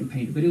came back and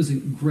painted. But it was a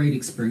great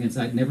experience.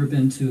 I'd never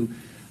been to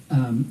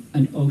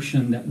an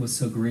ocean that was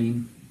so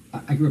green.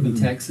 I grew up in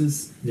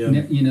Texas. Yeah.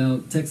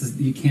 Texas,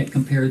 you can't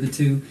compare the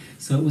two.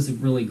 So it was a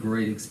really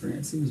great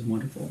experience. It was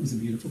wonderful. It was a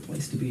beautiful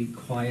place to be,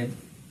 quiet.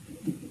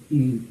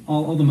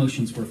 All the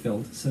emotions were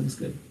filled, so it was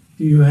good.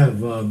 Do you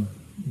have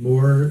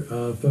more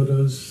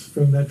photos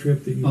from that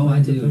trip that you I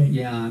do. paint?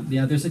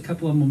 Yeah. There's a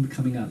couple of them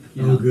coming up.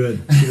 Yeah. Oh, good.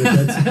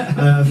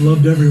 I've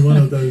loved every one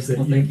of those that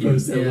you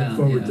posted. Yeah,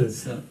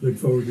 look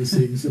forward to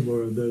seeing some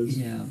more of those.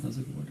 Yeah, those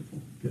are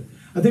wonderful. Good.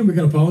 I think we're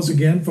going to pause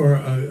again for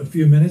a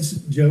few minutes.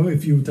 Joe,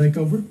 if you will take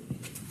over.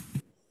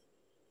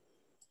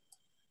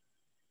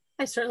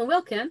 I certainly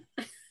will, Ken.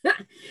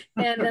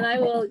 And then I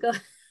will go.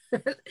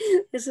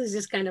 This is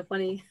just kind of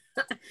funny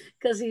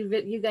because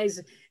you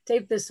guys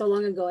taped this so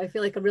long ago. I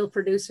feel like a real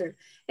producer.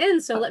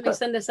 And so let me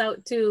send this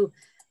out to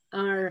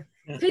our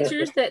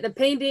pictures,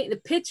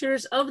 the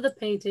pictures of the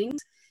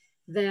paintings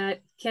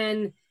that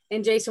Ken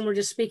and Jason were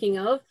just speaking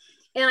of.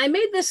 And I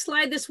made this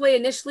slide this way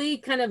initially,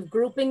 kind of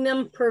grouping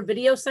them per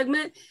video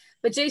segment.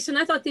 But Jason,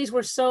 I thought these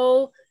were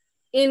so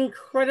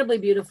incredibly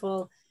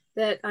beautiful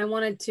that I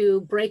wanted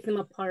to break them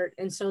apart.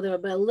 And so they were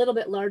a little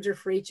bit larger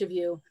for each of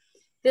you.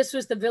 This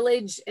was the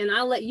village, and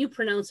I'll let you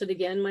pronounce it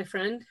again, my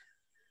friend.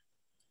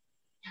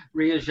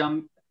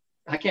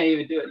 I can't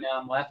even do it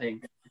now, I'm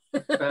laughing.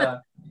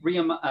 I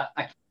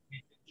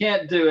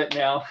Can't do it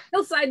now.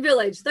 Hillside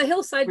Village, the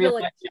Hillside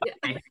Village.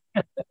 Yeah.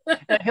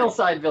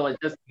 Hillside Village.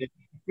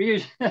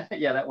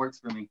 Yeah, that works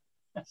for me.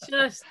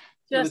 Just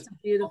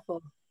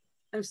beautiful.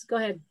 Go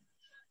ahead.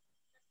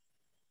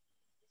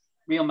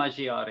 Rio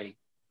Maggiore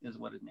is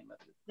what his name is.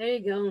 There you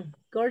go.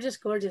 Gorgeous,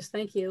 gorgeous.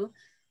 Thank you.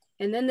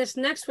 And then this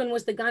next one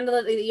was the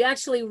gondola that you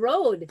actually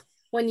rode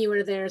when you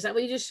were there. Is that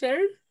what you just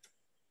shared?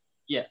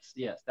 Yes,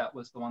 that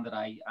was the one that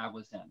I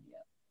was in.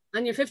 Yeah.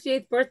 On your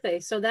 58th birthday.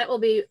 So that will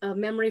be a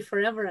memory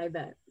forever, I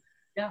bet.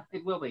 Yeah,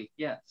 it will be.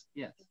 Yes.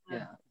 Yeah.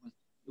 It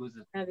was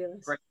a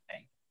fabulous, great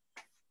day.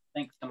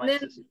 Thanks to my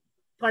sister.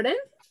 Pardon?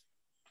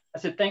 I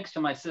said thanks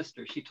to my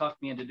sister. She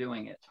talked me into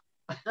doing it.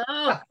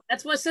 Oh,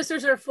 that's what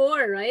sisters are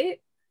for,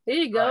 right? There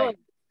you go.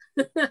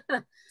 Right.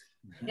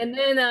 And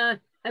then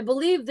I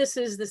believe this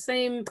is the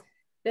same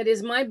that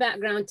is my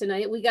background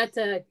tonight. We got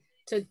to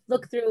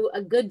look through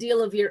a good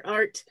deal of your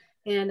art,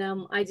 and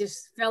I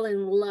just fell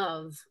in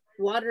love.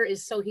 Water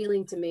is so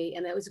healing to me,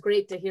 and it was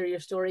great to hear your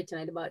story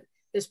tonight about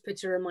this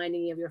picture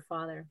reminding you of your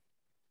father.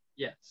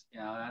 Yes,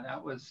 yeah,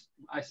 that was.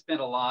 I spent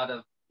a lot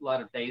of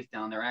days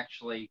down there.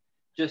 Actually,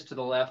 just to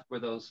the left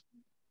where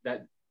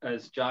that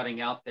is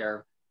jotting out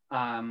there.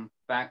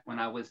 Back when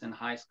I was in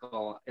high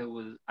school, it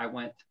was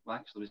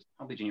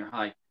probably junior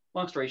high.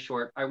 Long story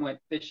short, I went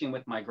fishing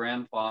with my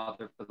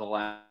grandfather for the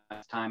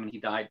last time, and he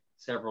died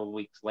several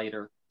weeks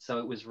later. So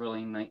it was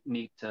really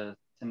neat to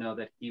know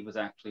that he was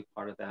actually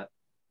part of that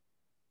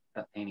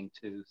painting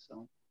too.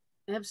 So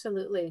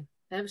absolutely.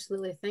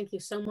 Thank you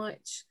so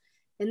much.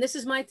 And this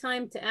is my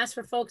time to ask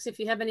for folks if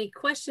you have any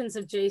questions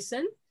of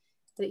Jason,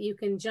 that you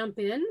can jump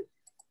in.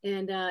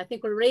 And I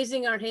think we're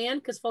raising our hand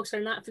because folks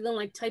are not feeling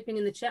like typing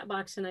in the chat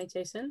box tonight,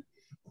 Jason.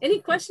 Any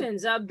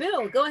questions?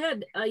 Bill, go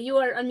ahead. You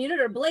are unmuted,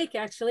 or Blake,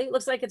 actually. It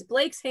looks like it's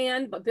Blake's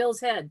hand, but Bill's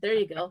head. There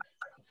you go.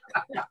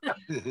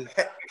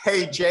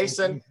 Hey,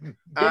 Jason.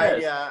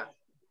 Yes. I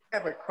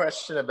have a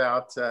question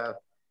about,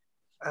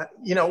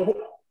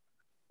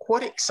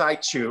 what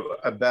excites you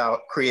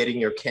about creating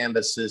your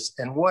canvases,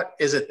 and what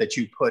is it that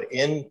you put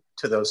into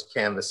those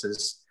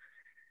canvases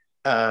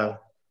that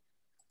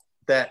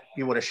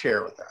you want to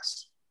share with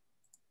us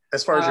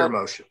as far as your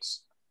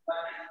emotions?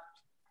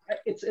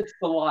 It's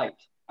the light.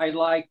 I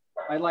like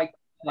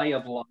play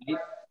of light,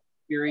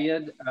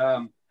 period.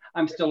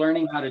 I'm still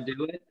learning how to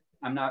do it.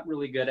 I'm not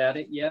really good at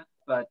it yet,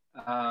 but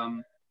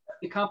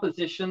the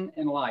composition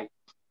and light,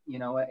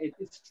 to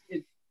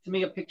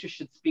me, a picture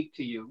should speak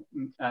to you,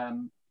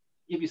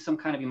 give you some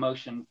kind of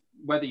emotion,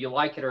 whether you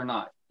like it or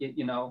not.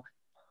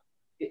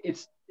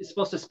 It's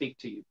supposed to speak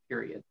to you,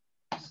 period.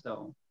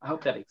 So I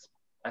hope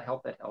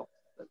that helps.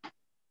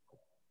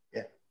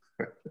 Yeah.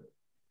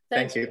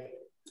 Thank you.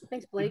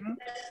 Thanks, Blake.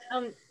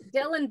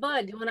 Del and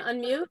Bud, do you want to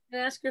unmute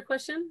and ask your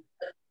question?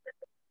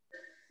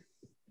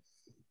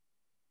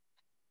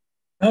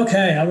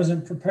 Okay, I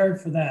wasn't prepared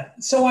for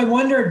that. So I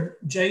wondered,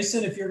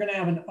 Jason, if you're going to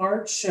have an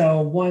art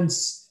show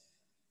once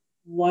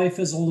life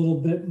is a little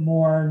bit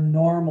more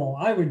normal.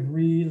 I would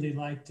really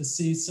like to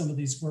see some of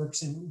these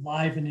works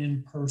live and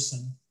in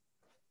person.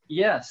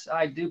 Yes,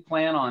 I do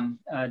plan on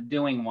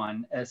doing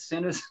one as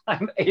soon as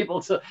I'm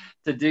able to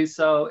do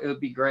so. It would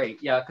be great.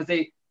 Yeah,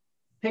 because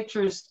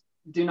pictures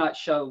do not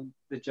show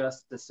the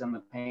justice in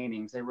the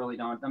paintings. They really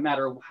don't. No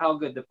matter how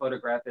good the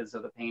photograph is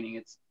of the painting,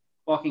 it's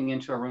walking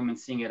into a room and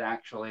seeing it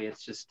actually.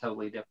 It's just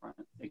totally different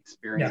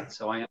experience. Yeah.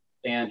 So I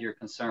understand your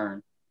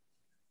concern.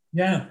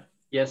 Yeah.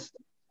 Yes.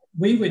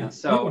 We would. Yeah,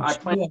 so I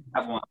plan to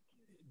have one.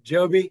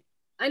 Joby?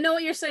 I know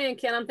what you're saying,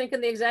 Ken. I'm thinking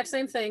the exact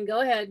same thing.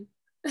 Go ahead.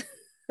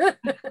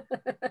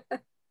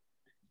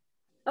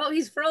 Oh,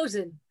 he's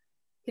frozen.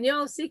 Can you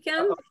all see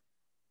Ken?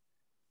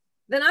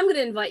 Then I'm going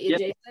to invite you,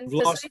 Jason.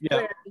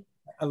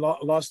 I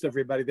lost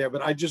everybody there,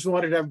 but I just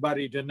wanted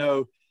everybody to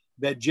know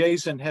that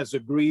Jason has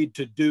agreed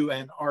to do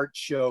an art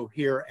show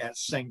here at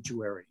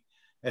Sanctuary.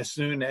 As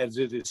soon as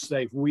it is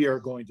safe, we are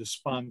going to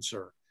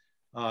sponsor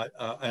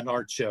an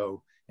art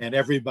show, and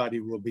everybody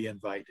will be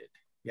invited.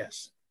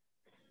 Yes.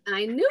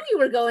 I knew you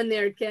were going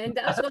there, Ken.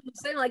 That's what I'm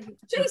saying. Like,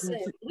 Jason,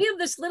 we have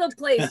this little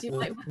place.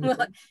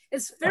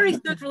 It's very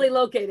centrally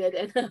located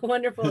and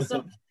wonderful.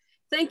 So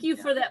thank you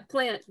for that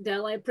plant,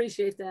 Del. I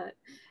appreciate that.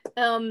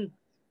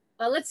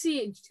 Let's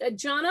see.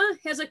 Jonna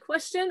has a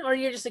question, or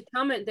you're just a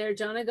comment there,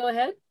 Jonna. Go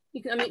ahead.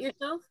 You can unmute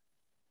yourself.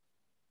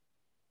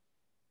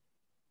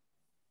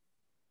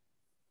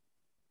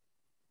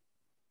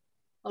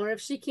 Or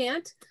if she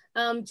can't,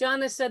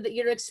 Jonna said that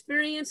your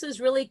experiences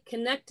really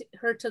connect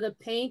her to the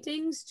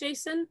paintings,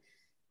 Jason,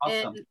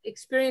 awesome. And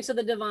experience of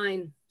the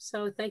divine.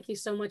 So thank you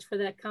so much for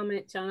that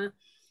comment, Jonna.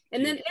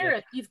 And then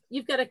Eric,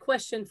 you've got a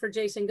question for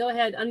Jason. Go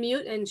ahead,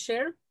 unmute and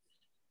share.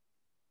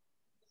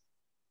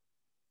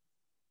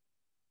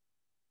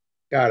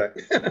 Got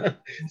it.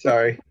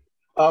 Sorry.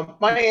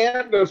 My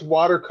aunt does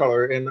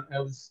watercolor,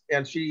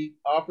 and she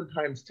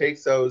oftentimes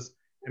takes those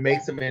and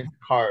makes them into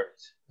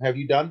cards. Have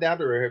you done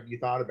that, or have you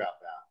thought about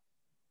that?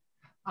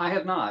 I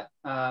have not.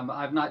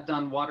 I've not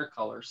done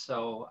watercolor,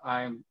 so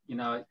I'm,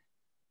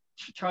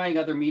 trying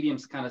other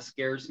mediums kind of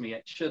scares me.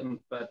 It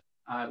shouldn't, but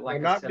Like we're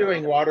not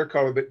doing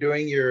watercolor, but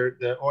doing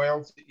the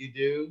oils that you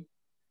do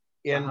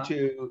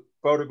into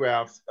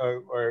photographs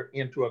or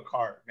into a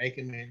card,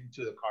 making them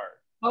into the card.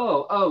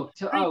 Oh,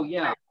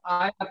 yeah.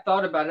 I have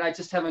thought about it. I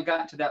just haven't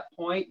gotten to that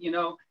point. You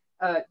know,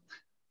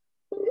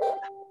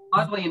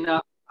 oddly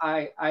enough,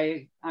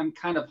 I'm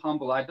kind of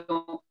humble. I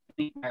don't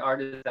think my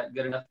art is that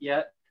good enough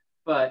yet,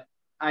 but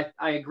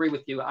I agree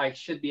with you. I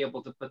should be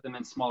able to put them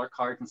in smaller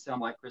cards and sell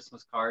them like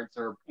Christmas cards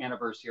or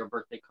anniversary or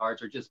birthday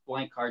cards or just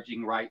blank cards you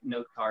can write,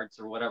 note cards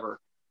or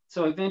whatever.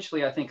 So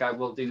eventually I think I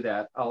will do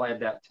that. I'll add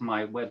that to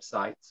my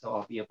website. So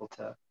I'll be able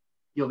to,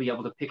 you'll be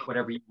able to pick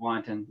whatever you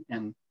want and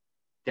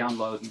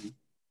download and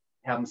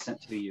have them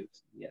sent to you.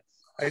 So, yes.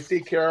 I see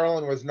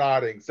Carolyn was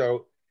nodding.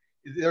 So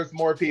there's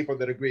more people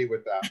that agree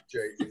with that,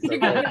 Jason. So you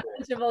got a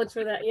bunch of votes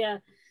for that, yeah.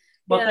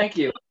 Well, thank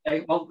you.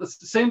 Okay, well,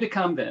 it's soon to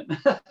come then.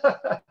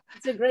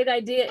 It's a great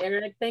idea,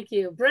 Eric. Thank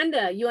you.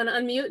 Brenda, you want to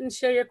unmute and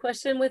share your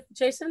question with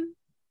Jason?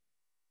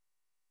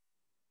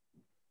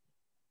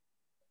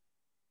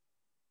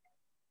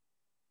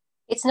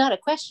 It's not a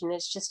question.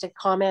 It's just a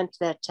comment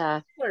that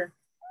sure.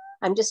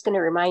 I'm just going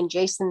to remind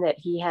Jason that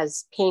he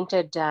has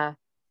painted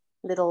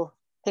little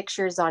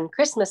pictures on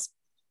Christmas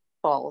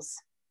balls,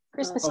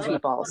 Christmas tree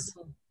balls.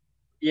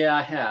 Yeah,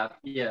 I have.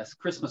 Yes,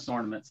 Christmas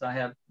ornaments. I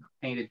have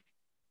painted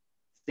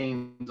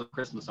themes of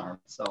Christmas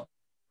ornaments. So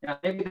yeah,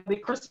 maybe it'll be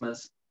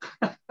Christmas.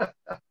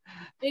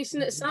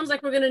 Jason, it sounds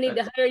like we're going to need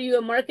to hire you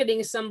a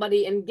marketing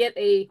somebody and get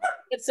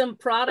some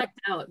product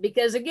out,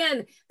 because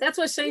again, that's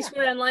what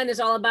Sanctuary Online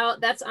is all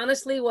about. That's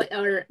honestly what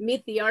our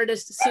Meet the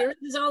Artist series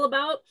is all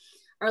about.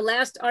 Our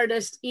last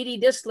artist, Edie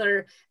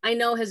Disler, I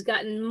know has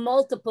gotten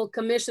multiple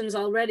commissions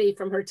already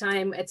from her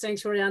time at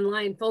Sanctuary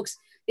Online. Folks,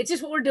 it's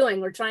just what we're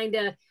doing. We're trying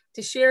to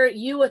share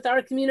you with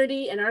our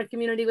community and our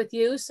community with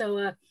you.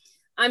 So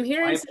I'm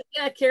hearing,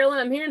 yeah, Carolyn,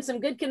 I'm hearing some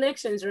good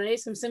connections, right?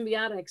 Some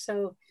symbiotic.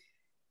 So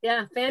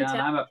yeah, fantastic.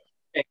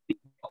 Yeah,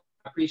 I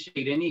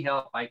appreciate any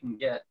help I can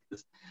get.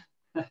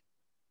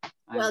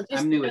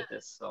 I'm new at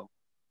this, so.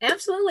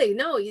 Absolutely.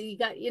 No, you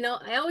got,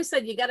 I always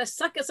said you got to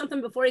suck at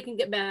something before you can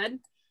get bad.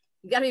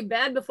 You got to be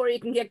bad before you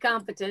can get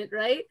competent,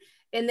 right?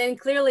 And then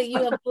clearly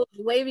you have moved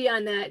way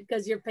beyond that,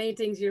 because your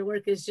paintings, your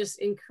work is just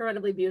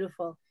incredibly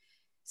beautiful.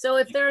 So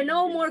if there are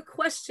no more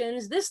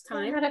questions this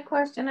time. I had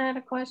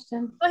a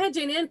question. Go ahead,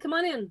 Jane Ann, come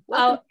on in.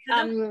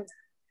 Welcome.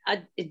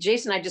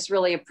 Jason, I just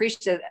really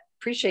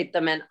appreciate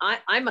them. And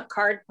I'm a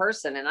card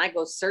person, and I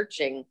go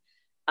searching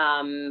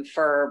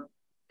for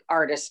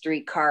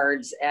artistry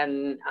cards,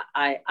 and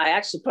I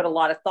actually put a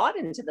lot of thought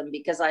into them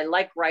because I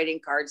like writing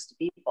cards to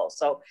people.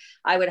 So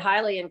I would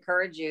highly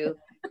encourage you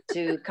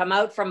to come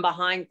out from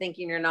behind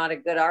thinking you're not a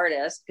good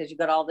artist because you've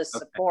got all this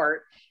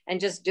support, and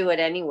just do it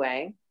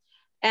anyway.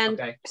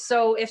 And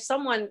so if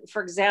someone,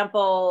 for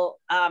example,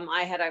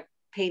 I had a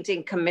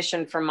painting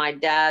commissioned for my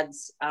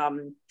dad's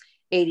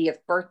 80th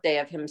birthday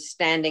of him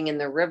standing in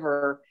the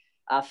river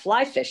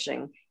fly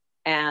fishing.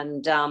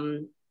 And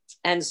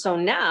so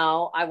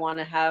now I want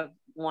to have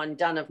one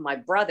done of my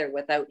brother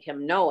without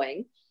him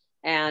knowing.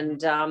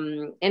 And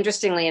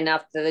interestingly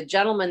enough, the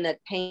gentleman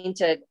that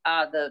painted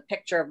the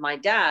picture of my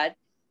dad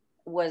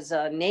was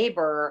a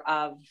neighbor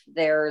of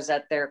theirs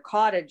at their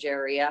cottage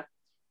area.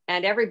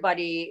 And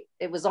everybody,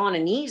 it was on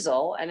an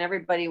easel, and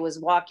everybody was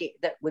walking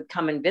that would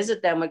come and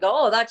visit them would go,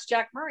 oh, that's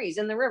Jack Murray. He's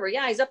in the river.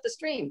 Yeah, he's up the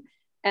stream.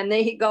 And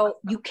they go,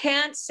 you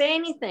can't say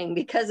anything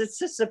because it's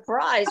a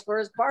surprise for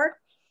his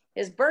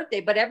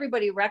birthday. But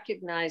everybody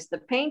recognized the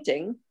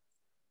painting,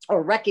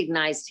 or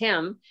recognized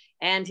him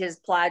and his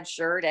plaid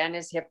shirt and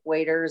his hip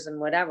waders and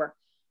whatever.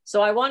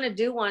 So I want to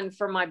do one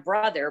for my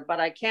brother,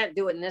 but I can't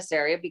do it in this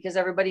area because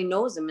everybody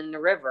knows him in the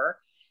river.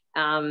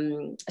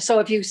 So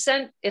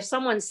if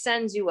someone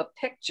sends you a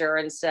picture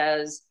and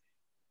says,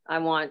 I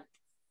want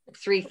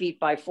 3 feet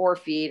by 4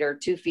 feet or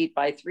 2 feet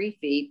by 3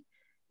 feet,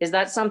 is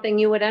that something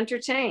you would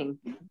entertain?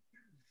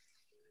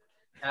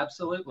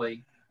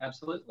 Absolutely.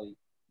 Absolutely.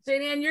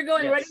 Jane Ann, you're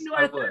going right into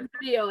our third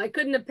video. I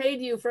couldn't have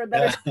paid you for a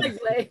better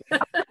segue.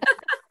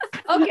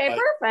 Okay,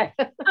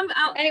 perfect.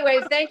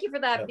 Anyways, thank you for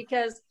that,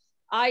 because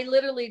I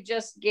literally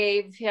just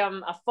gave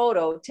him a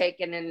photo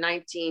taken in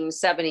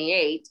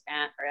 1978,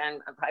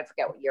 and I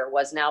forget what year it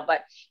was now,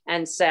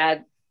 and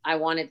said I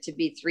want it to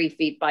be 3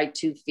 feet by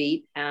 2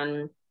 feet.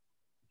 And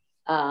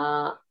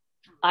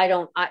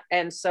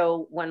and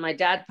so when my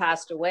dad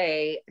passed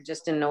away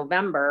just in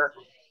November,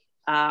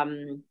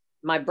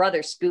 my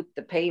brother scooped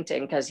the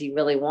painting because he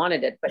really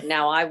wanted it. But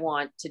now I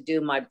want to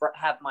do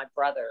have my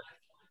brother,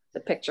 the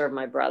picture of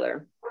my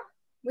brother.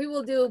 We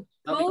will do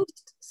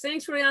post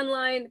Sanctuary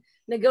Online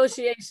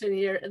negotiation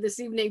here this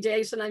evening,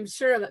 Jason. I'm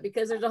sure of it,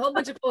 because there's a whole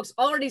bunch of folks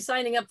already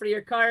signing up for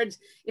your cards.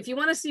 If you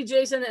want to see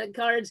Jason at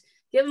cards,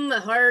 give him a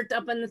heart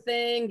up on the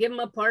thing, give him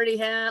a party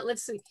hat.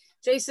 Let's see,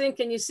 Jason,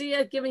 can you see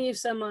it? Giving you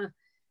some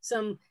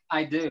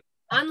I do.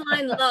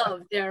 online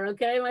love there,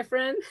 okay, my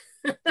friend?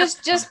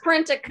 just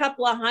print a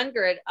couple of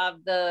hundred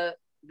of the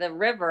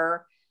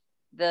river,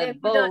 the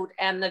boat,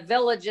 and the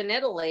village in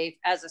Italy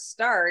as a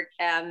start,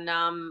 and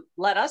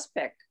let us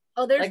pick.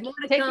 Oh, there's like more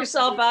to take come.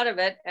 yourself out of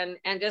it and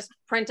just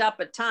print up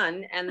a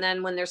ton. And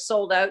then when they're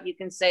sold out, you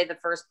can say the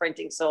first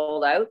printing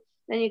sold out.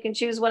 Then you can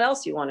choose what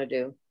else you want to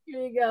do.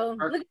 Here you go.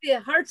 Look at the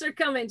hearts are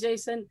coming,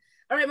 Jason.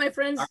 All right, my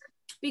friends,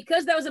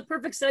 because that was a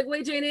perfect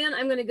segue, Jane Ann,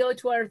 I'm going to go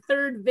to our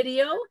third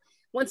video.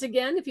 Once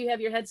again, if you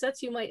have your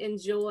headsets, you might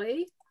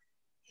enjoy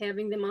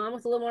having them on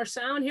with a little more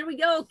sound. Here we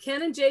go.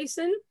 Ken and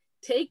Jason,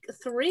 take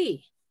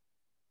 3.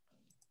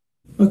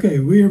 Okay,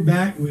 we are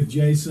back with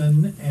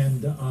Jason,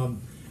 and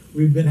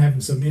we've been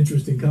having some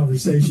interesting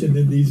conversation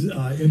in these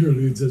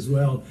interludes as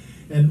well.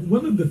 And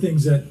one of the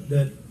things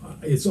that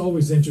it's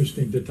always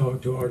interesting to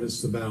talk to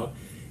artists about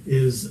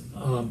is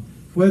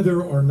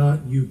whether or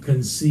not you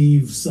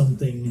conceive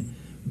something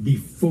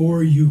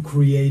before you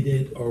create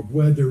it, or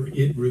whether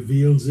it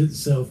reveals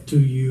itself to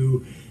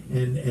you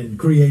and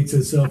creates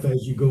itself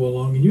as you go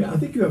along. And I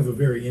think you have a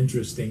very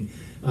interesting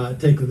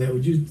take on that.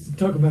 Would you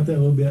talk about that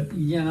a little bit?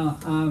 Yeah,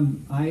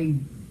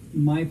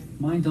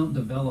 mine don't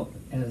develop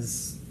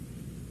as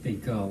they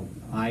go.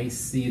 I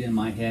see it in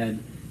my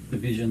head, the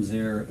vision's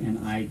there,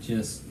 and I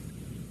just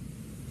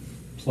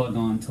plug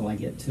on till I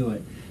get to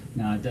it.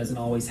 Now, it doesn't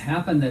always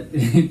happen that,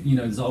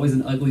 there's always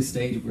an ugly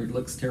stage where it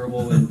looks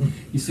terrible, and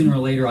sooner or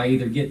later I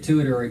either get to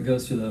it or it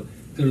goes to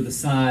the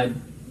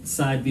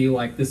side view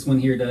like this one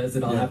here does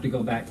that I'll have to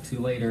go back to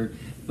later.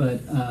 But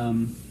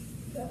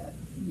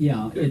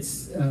yeah,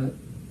 it's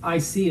I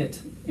see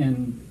it,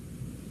 and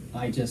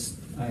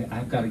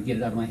I've got to get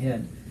it out of my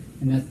head.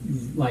 And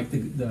that's like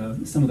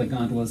some of the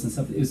gondolas and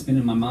stuff. It's been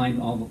in my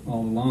mind all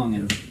along,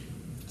 and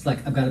it's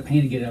like I've got to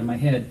paint to get it out of my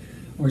head,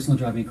 or it's going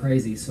to drive me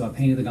crazy. So I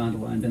painted the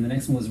gondola, and then the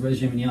next one was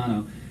Reggio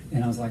Emilia,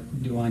 and I was like,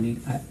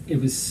 it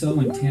was so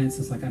intense.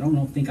 It's like I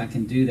don't think I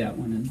can do that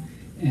one,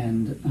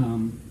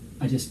 and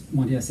I just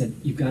one day I said,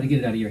 you've got to get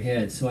it out of your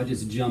head. So I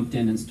just jumped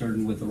in and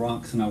started with the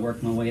rocks, and I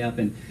worked my way up,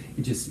 and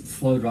it just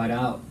flowed right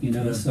out,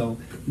 Yeah. So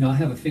I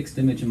have a fixed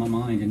image in my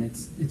mind, and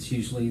it's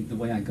usually the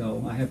way I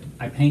go.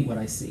 I paint what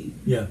I see.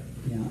 Yeah.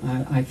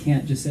 Yeah. I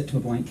can't just sit to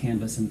a blank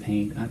canvas and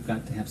paint. I've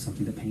got to have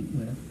something to paint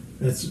with.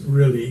 That's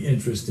really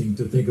interesting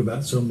to think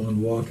about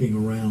someone walking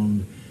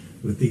around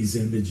with these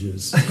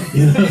images.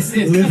 It's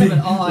living, kind of an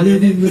odd,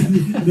 living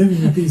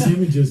with these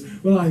images.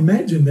 Well, I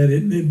imagine that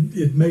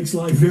it makes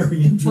life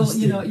very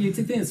interesting. Well, you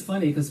think it's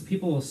funny because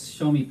people will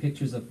show me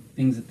pictures of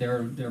things that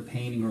they're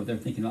painting or they're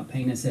thinking about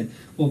painting. I said,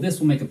 well, this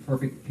will make a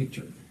perfect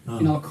picture.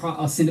 And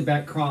I'll send it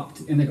back cropped,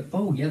 and they go,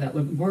 oh yeah, that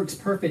works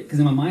perfect, because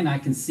in my mind I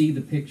can see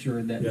the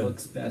picture that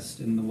looks best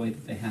in the way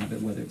that they have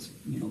it, whether it's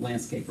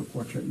landscape or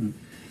portrait, and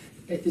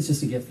it's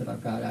just a gift that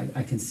I've got.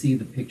 I can see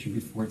the picture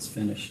before it's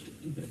finished,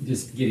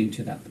 just getting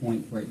to that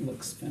point where it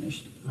looks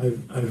finished.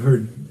 I've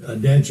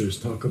heard dancers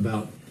talk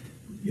about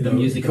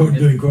music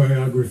doing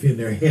choreography in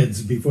their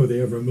heads before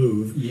they ever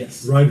move.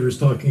 Yes. Writers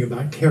talking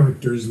about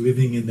characters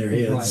living in their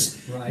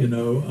heads. Right.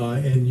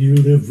 And you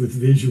live with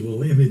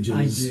visual images.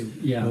 I do.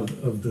 Yeah.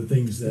 Of the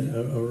things that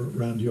are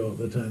around you all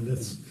the time.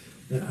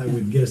 I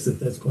would guess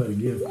that's quite a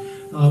gift.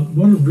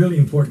 One really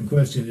important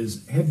question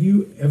is: have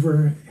you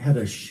ever had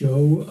a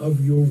show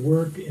of your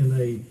work in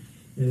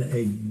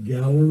a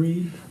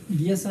gallery?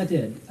 Yes, I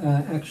did.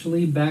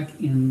 Actually, back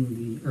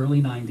in the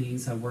early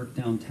 '90s, I worked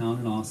downtown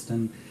in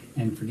Austin.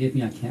 And forgive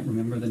me, I can't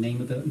remember the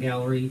name of the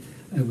gallery.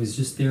 I was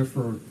just there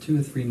for 2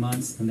 or 3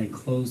 months, and they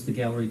closed the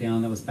gallery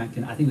down. That was back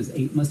in, I think it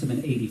was must have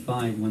been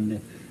 '85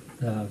 when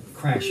the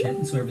crash hit,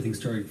 and so everything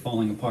started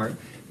falling apart.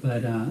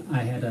 But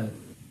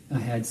I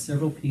had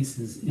several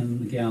pieces in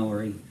the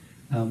gallery,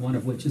 one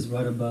of which is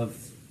right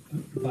above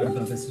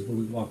us is where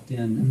we walked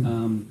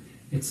in.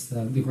 It's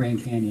the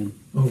Grand Canyon.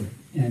 Oh.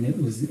 And it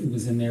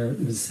was in there.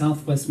 It was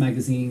Southwest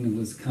Magazine. It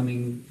was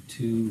coming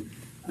to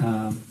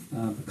the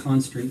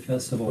Con Street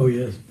Festival. Oh,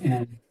 yes.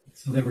 And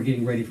so they were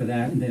getting ready for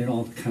that, and then it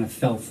all kind of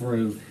fell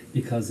through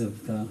because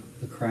of the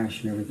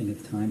crash and everything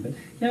at the time. But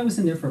yeah, I was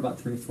in there for about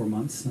 3 or 4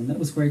 months, and that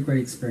was a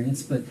great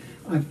experience. But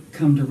I've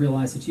come to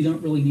realize that you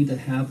don't really need to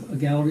have a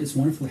gallery. It's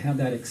wonderful to have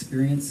that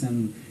experience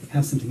and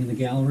have something in the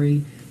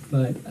gallery.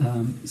 But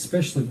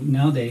especially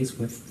nowadays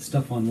with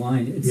stuff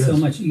online, it's so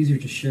much easier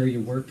to share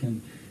your work.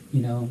 And,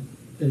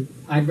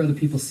 I'd rather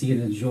people see it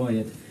and enjoy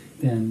it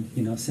than,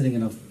 sitting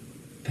in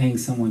paying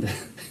someone to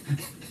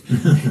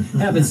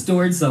have it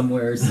stored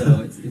somewhere.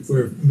 So it's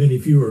where many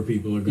fewer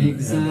people are going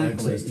to have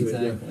access to it.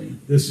 Exactly. Yeah.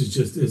 This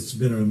is it's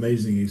been an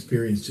amazing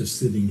experience just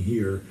sitting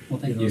here,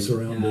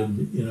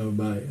 surrounded,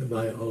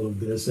 by all of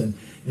this, and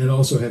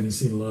also having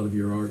seen a lot of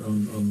your art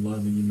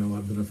online, and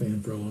I've been a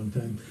fan for a long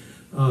time.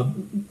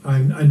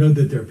 I know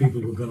that there are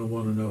people who are going to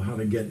want to know how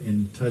to get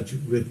in touch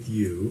with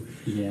you,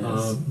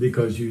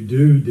 because you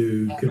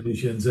do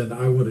commissions, and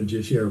I want to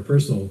just share a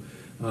personal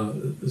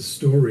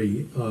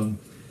story.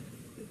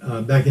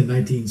 Back in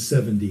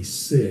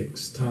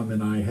 1976, Tom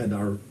and I had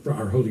our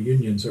Holy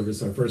Union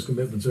service, our first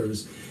commitment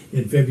service,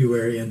 in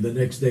February, and the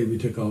next day we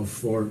took off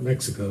for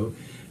Mexico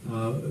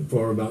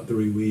for about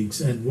 3 weeks.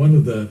 And one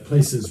of the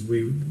places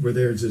we were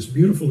there is this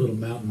beautiful little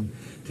mountain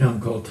town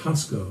called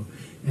Tasco,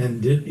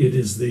 and it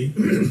is the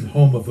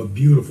home of a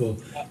beautiful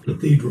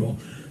cathedral,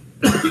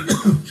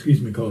 excuse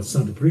me, called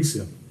Santa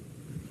Patricia.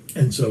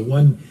 And so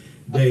one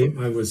day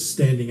I was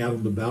standing out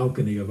on the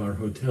balcony of our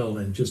hotel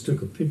and just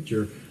took a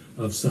picture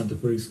of Santa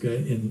Prisca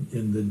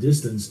in the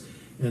distance.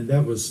 And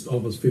that was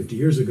almost 50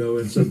 years ago.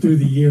 And so through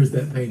the years,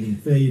 that painting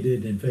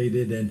faded and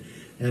faded.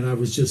 And I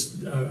was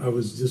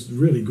just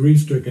really grief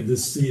stricken to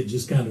see it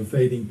just kind of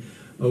fading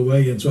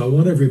away. And so I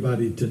want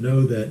everybody to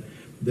know that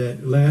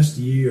last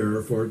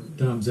year, for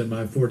Tom's and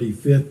my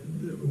 45th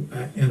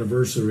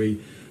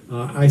anniversary,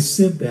 I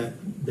sent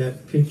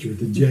that picture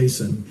to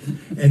Jason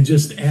and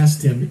just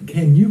asked him,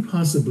 can you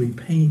possibly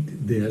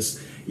paint this,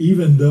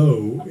 even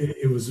though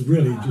it was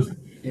really faded.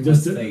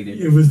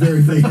 It was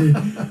very faded.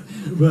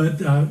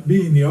 But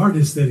being the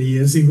artist that he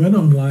is, he went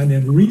online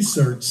and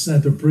researched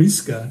Santa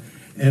Prisca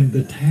and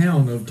the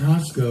town of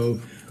Tosco,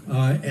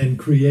 and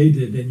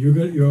created, and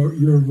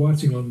you're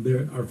watching on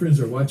there, our friends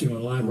are watching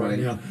online right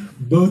now,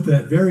 both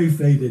that very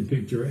faded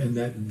picture and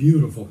that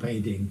beautiful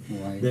painting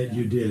that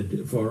you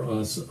did for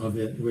us of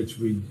it, which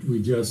we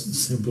just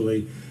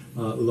simply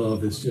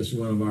love. It's just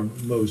one of our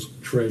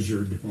most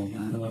treasured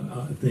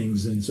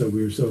things, and so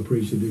we're so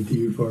appreciative to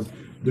you for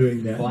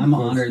doing that. Well, I'm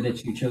honored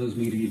that you chose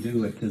me to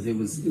do it, because it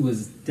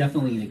was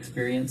definitely an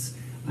experience.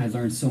 I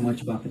learned so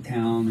much about the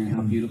town and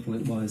how beautiful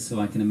it was,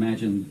 so I can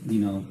imagine,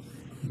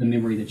 the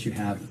memory that you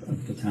have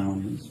of the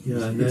town.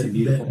 It's a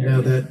beautiful area. Now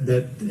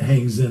that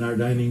hangs in our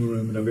dining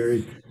room in a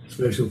very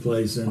special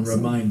place and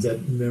reminds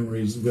that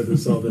memories with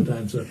us all the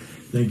time. So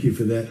thank you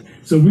for that.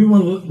 So we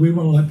want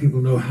to let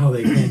people know how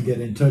they can get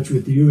in touch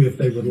with you if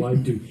they would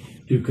like to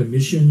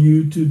commission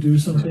you to do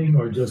something,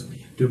 or just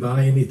to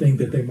buy anything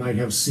that they might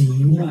have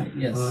seen.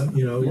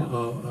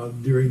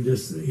 During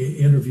this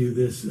interview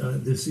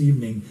this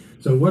evening.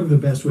 So what are the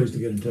best ways to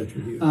get in touch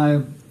with you?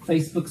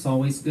 Facebook's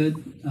always good.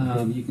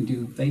 You can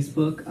do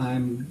Facebook.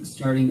 I'm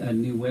starting a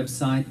new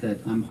website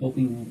that I'm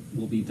hoping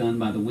will be done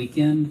by the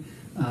weekend.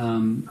 A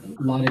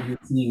lot of you are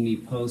seeing me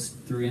post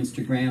through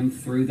Instagram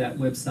through that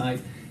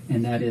website,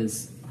 and that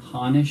is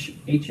Hannusch,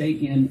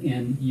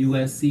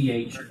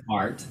 HANNUSCH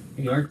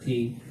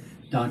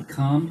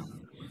art.com.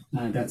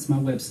 That's my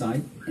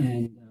website,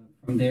 and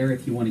from there,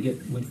 if you want to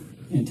get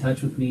in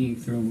touch with me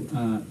through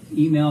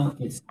email,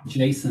 it's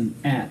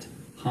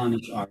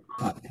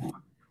jason@hannuschart.com.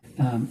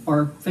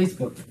 Or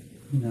Facebook.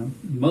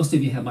 Most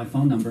of you have my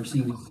phone number, so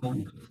you can call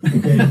me.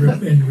 Okay, and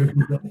repeat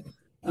that.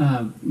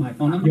 My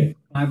phone number,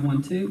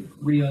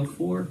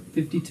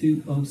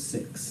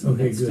 512-304-5206.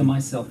 Okay, That's good. to my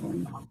cell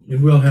phone.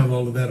 And we'll have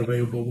all of that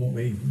available, won't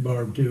we,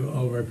 Barb, to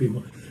all of our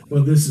people?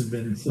 Well, this has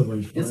been so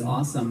much fun. It's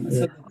awesome. It's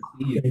so good to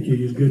see you. Thank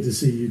you. It's good to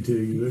see you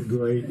too. You look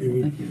great.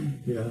 Thank you.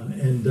 Yeah,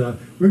 and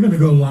we're going to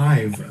go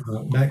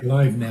back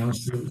live now,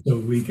 so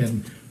we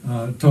can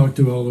talk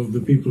to all of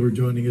the people who are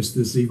joining us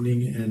this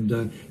evening,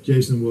 and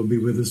Jason will be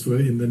with us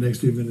in the next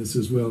few minutes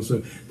as well.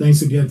 So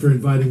thanks again for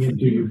inviting me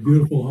to your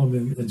beautiful home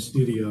and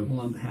studio. Well,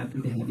 I'm happy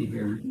to have you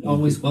here.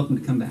 Always welcome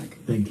to come back.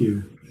 Thank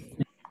you.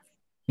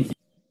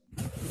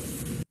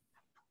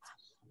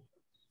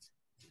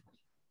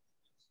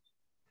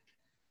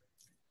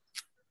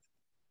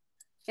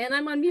 And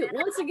I'm on mute.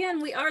 Once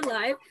again, we are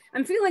live.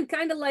 I'm feeling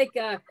kind of like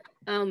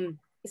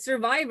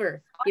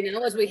Survivor,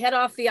 as we head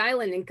off the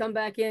island and come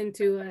back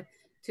into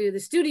to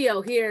the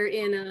studio here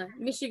in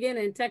Michigan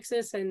and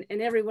Texas and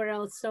everywhere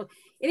else. So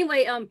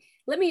anyway,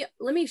 let me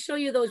show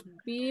you those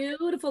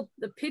beautiful,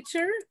 the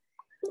picture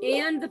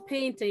and the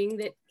painting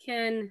that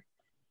Ken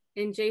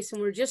and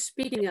Jason were just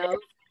speaking of.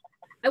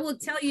 I will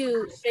tell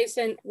you,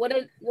 Jason, what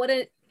an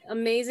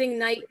amazing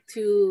night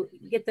to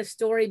get the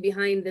story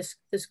behind this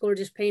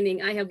gorgeous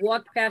painting. I have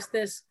walked past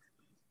this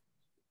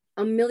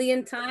a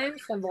million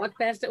times. I've walked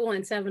past it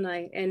once, haven't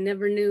I? And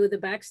never knew the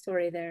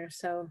backstory there.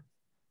 So,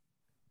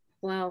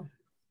 wow,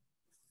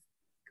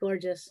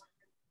 gorgeous.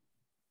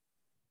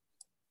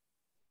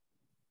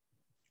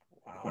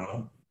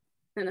 Wow.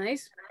 Isn't that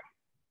nice?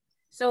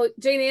 So,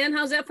 Jane Ann,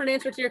 how's that for an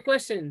answer to your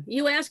question?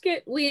 You ask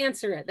it, we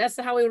answer it. That's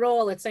how we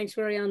roll at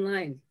Sanctuary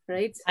Online,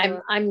 right?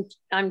 So, I'm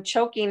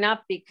choking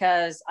up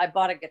because I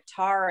bought a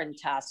guitar in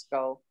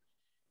Tasco,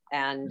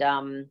 and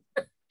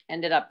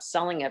ended up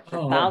selling it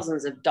for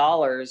thousands of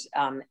dollars.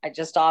 I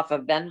just off a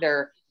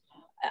vendor.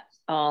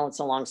 Oh, it's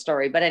a long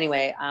story, but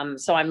anyway,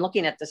 so I'm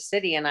looking at the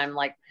city and I'm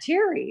like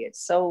teary. It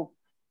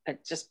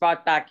just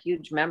brought back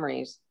huge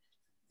memories.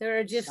 There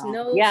are just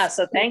no. Yeah,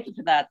 so thank you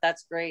for that.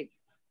 That's great.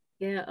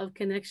 Yeah, of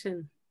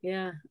connection.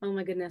 Yeah. Oh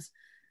my goodness.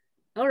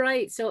 All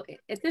right. So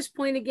at this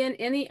point, again,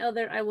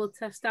 I will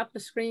stop the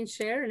screen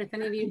share. And if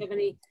any of you have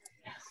any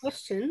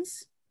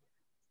questions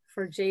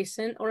for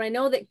Jason, or I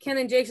know that Ken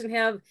and Jason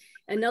have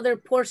another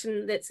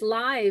portion that's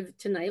live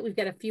tonight. We've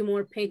got a few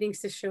more paintings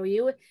to show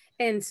you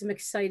and some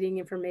exciting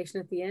information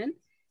at the end.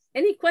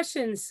 Any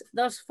questions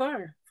thus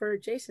far for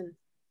Jason?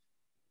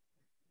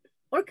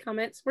 Or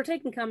comments? We're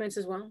taking comments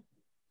as well.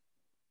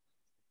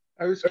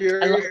 I was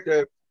curious,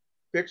 the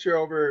picture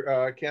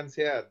over Ken's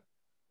head,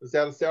 was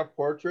that a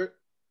self-portrait?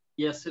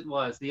 Yes, it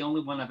was. The only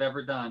one I've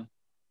ever done.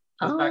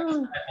 Oh. Back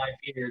beside my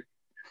beard.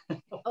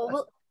 Oh,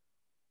 well,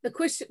 the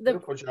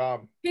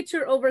job.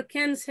 picture over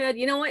Ken's head.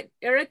 You know what,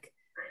 Eric?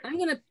 I'm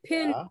gonna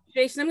pin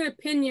Jason. I'm gonna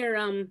pin your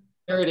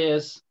There it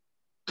is.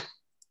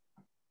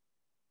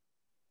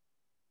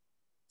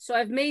 So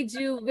I've made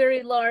you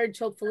very large,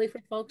 hopefully for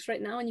folks right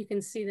now, and you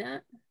can see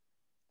that.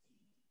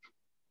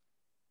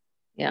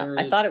 Yeah,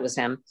 I thought it was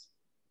him.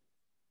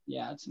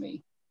 Yeah, it's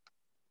me.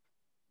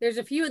 There's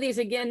a few of these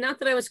again, not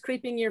that I was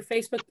creeping your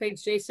Facebook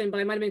page, Jason, but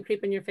I might've been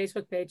creeping your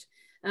Facebook page.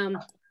 And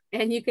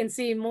you can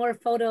see more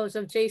photos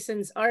of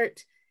Jason's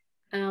art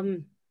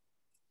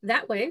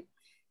that way.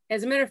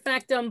 As a matter of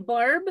fact,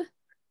 Barb,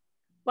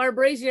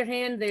 raise your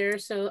hand there.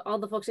 So all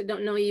the folks that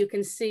don't know you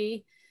can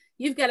see.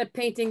 You've got a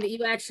painting that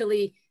you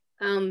actually,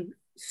 I'm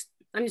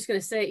just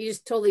gonna say, you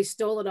just totally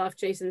stole it off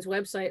Jason's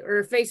website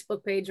or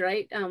Facebook page,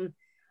 right?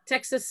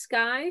 Texas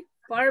Sky,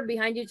 Barb,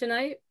 behind you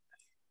tonight.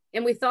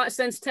 And we thought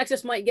since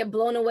Texas might get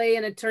blown away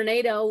in a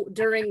tornado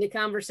during the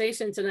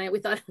conversation tonight, we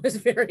thought it was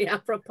very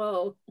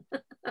apropos.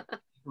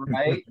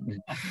 Right?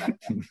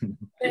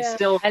 It's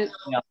still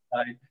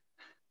outside.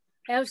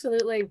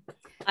 Absolutely.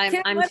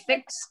 I'm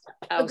fixed.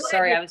 Oh,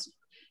 sorry. I was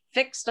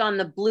fixed on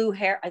the blue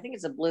hair. I think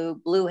it's a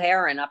blue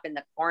heron up in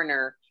the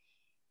corner.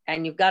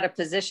 And you've got a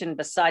position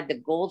beside the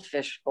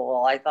goldfish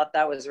bowl. I thought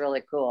that was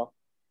really cool.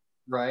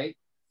 Right.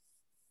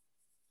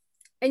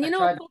 And you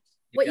know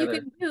what you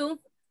can do,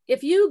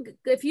 if you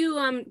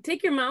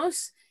take your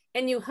mouse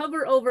and you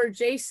hover over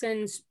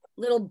Jason's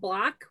little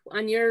block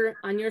on your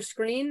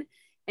screen,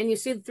 and you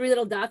see the 3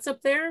 little dots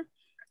up there,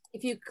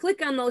 if you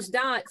click on those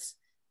dots,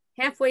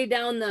 halfway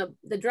down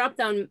the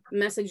drop-down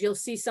message, you'll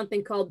see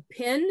something called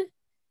pin.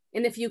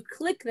 And if you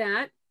click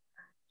that,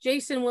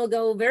 Jason will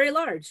go very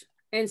large.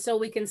 And so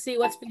we can see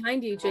what's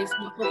behind you, Jason,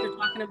 what you're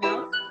talking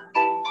about.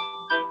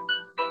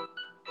 I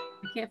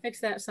can't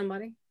fix that,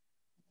 somebody.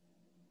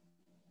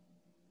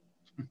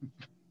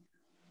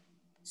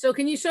 So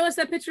can you show us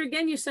that picture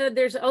again? You said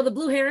there's, oh, the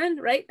blue heron,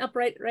 right? Up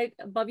right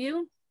above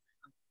you.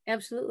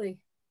 Absolutely.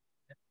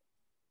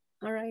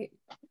 All right.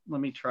 Let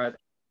me try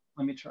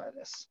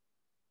this.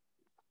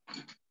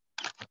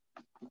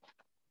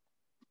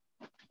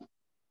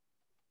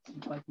 See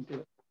if I can do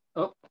it.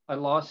 Oh, I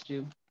lost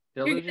you.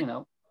 Delusion.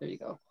 Oh, there you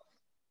go.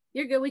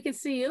 You're good. We can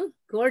see you.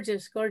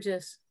 Gorgeous,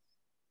 gorgeous.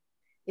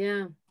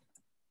 Yeah.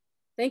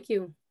 Thank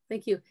you.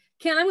 Thank you.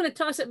 Ken, I'm going to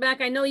toss it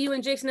back. I know you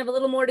and Jason have a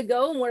little more to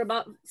go, and we're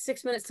about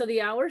 6 minutes to the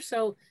hour.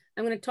 So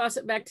I'm going to toss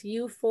it back to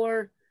you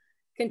for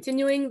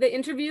continuing the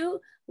interview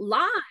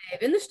live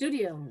in the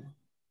studio.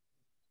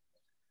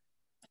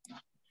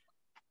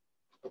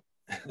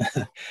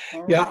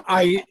 Yeah,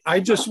 I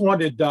just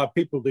wanted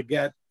people to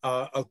get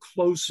a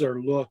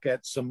closer look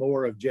at some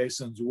more of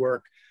Jason's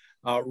work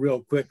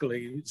real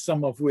quickly,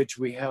 some of which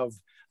we have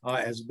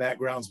as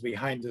backgrounds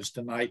behind us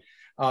tonight.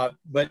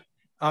 But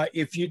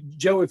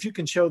Joe, if you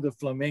can show the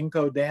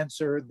flamenco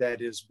dancer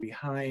that is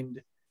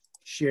behind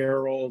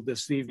Cheryl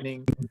this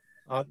evening.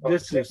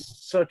 This is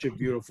such a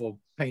beautiful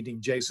painting,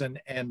 Jason.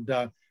 And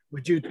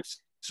would you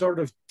sort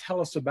of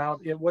tell us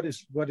about it? What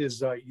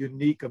is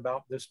unique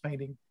about this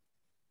painting?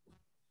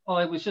 Well,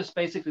 it was just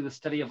basically the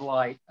study of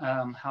light,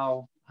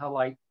 how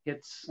light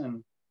hits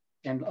and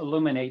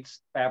illuminates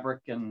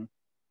fabric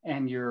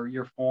and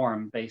your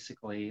form,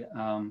 basically,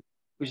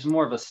 which is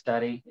more of a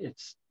study.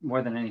 It's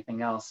more than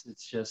anything else.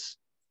 It's just,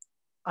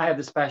 I have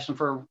this passion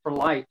for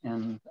light,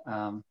 and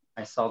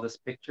I saw this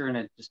picture and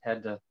it just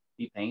had to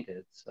be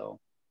painted. So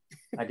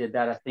I did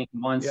that, I think,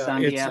 one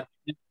Sunday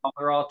afternoon while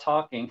we were all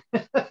talking.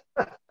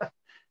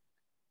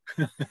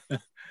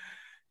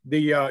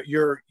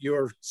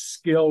 Your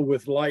skill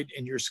with light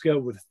and your skill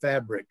with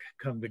fabric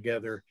come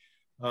together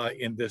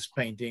in this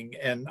painting.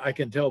 And I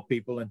can tell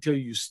people, until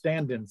you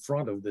stand in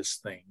front of this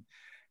thing,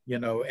 you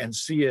know, and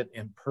see it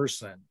in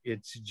person,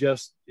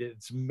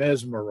 it's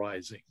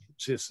mesmerizing.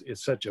 It's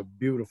such a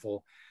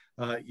beautiful,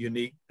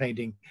 unique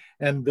painting.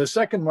 And the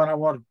second one I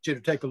wanted you to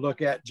take a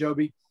look at,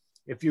 Joby,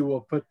 if you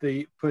will put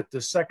the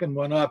second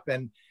one up,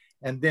 and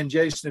then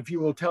Jason, if you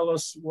will tell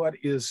us what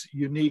is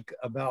unique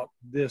about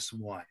this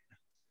one.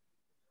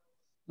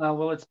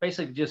 Well, it's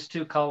basically just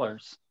 2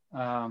 colors,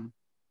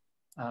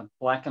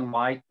 black and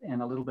white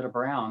and a little bit of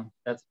brown.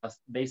 That's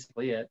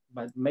basically it.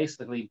 But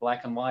basically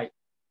black and white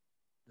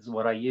is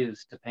what I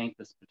use to paint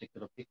this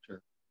particular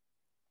picture.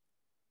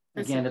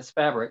 Again, it's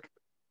fabric.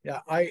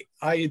 Yeah,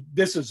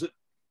 this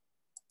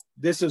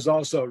is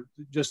also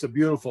just a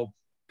beautiful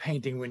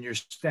painting when you're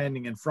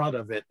standing in front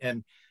of it.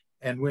 And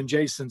when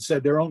Jason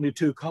said there are only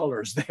 2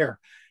 colors there,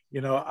 you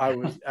know,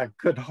 I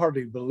could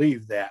hardly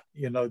believe that,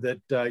 you know,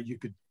 that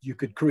you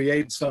could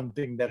create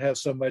something that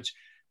has so much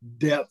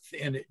depth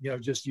in it, you know,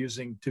 just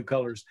using 2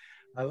 colors.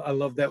 I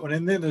love that one.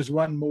 And then there's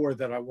one more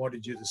that I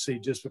wanted you to see,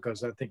 just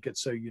because I think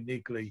it's so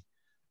uniquely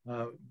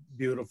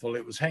beautiful.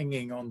 It was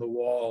hanging on the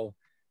wall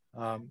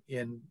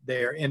in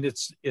there, and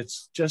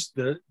it's just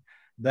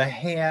the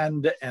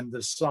hand and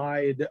the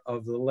side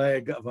of the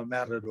leg of a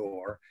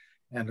matador,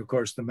 and of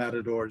course the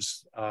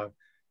matador's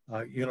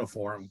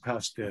uniform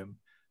costume.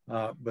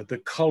 But the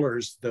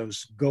colors,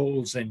 those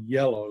golds and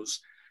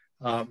yellows,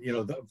 you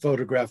know, the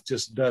photograph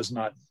just does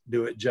not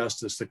do it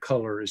justice. The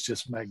color is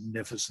just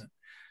magnificent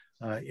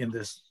in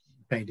this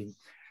painting.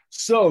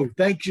 So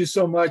thank you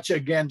so much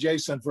again,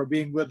 Jason, for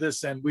being with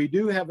us. And we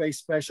do have a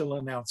special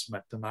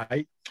announcement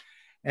tonight.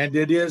 And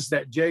it is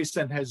that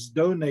Jason has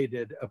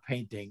donated a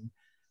painting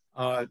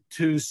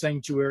to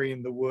Sanctuary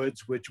in the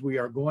Woods, which we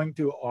are going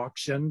to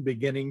auction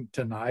beginning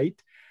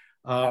tonight.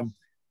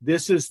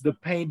 This is the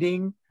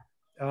painting.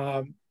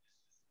 Do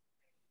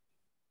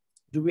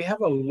we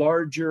have a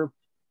larger?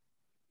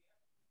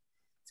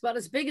 It's about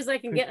as big as I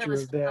can get on a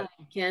slide,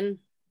 Ken.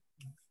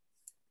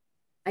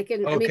 I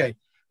can. Okay. I mean,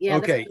 yeah.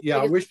 Okay. Yeah.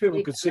 I wish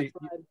people could see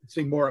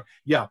more.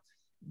 Yeah.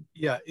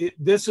 Yeah.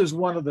 This is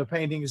one of the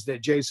paintings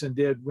that Jason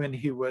did when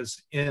he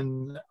was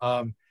in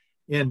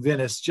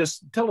Venice.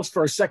 Just tell us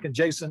for a second,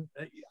 Jason,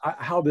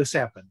 how this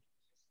happened.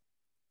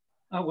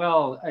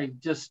 Well, I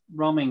just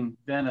roaming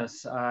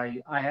Venice.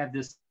 I had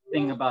this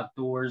thing about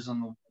doors on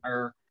the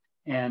water,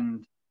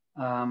 and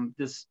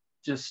this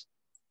just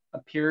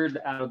appeared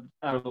out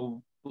of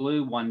the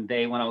blue one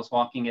day when I was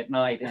walking at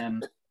night,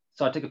 and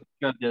so I took a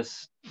picture of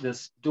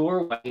this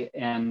doorway,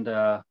 and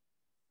I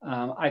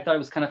thought it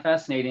was kind of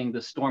fascinating.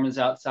 The storm is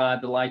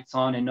outside, the lights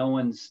on, and no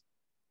one's,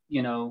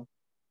 you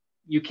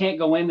can't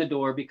go in the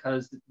door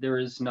because there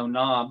is no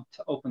knob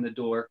to open the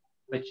door.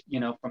 But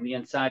from the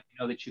inside,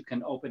 that you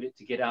can open it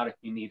to get out if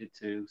you needed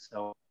to.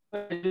 So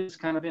it is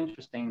kind of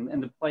interesting,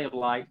 and the play of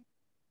light,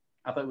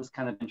 I thought it was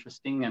kind of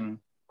interesting. And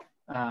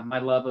my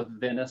love of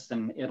Venice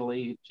and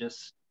Italy,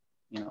 just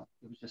it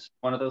was just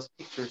one of those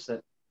pictures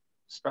that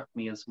struck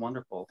me as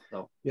wonderful.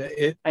 So yeah,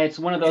 it's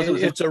one of those.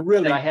 It's a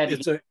really,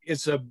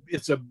 it's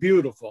a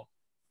beautiful.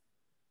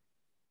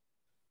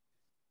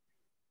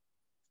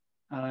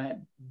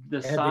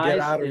 The size to get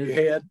out of your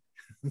head.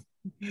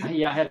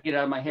 Yeah, I had to get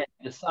out of my head.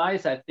 The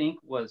size, I think,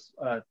 was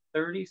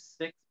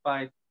 36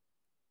 by.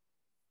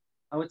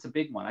 Oh, it's a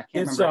big one. I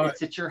can't remember.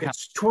 It's at your house.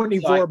 It's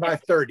 24 by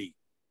 30.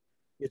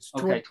 It's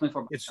okay,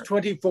 24. It's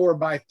 24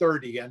 by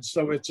 30, and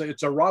so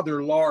it's a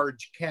rather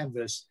large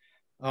canvas,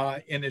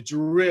 and it's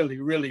really,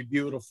 really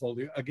beautiful.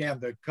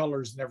 Again, the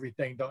colors and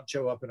everything don't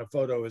show up in a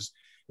photo as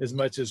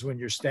much as when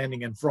you're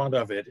standing in front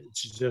of it.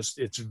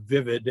 It's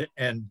vivid,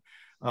 and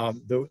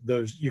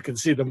you can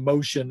see the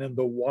motion and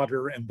the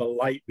water and the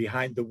light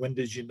behind the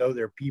windows.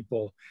 There are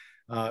people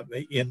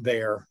in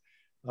there,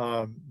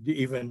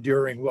 even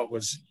during what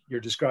you're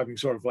describing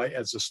sort of like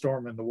as a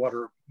storm and the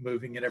water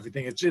moving and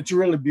everything. It's a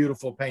really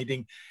beautiful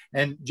painting,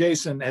 and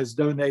Jason has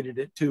donated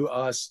it to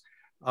us,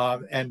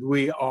 and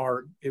we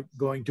are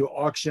going to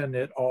auction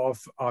it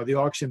off. The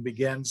auction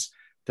begins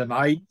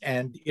tonight,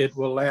 and it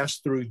will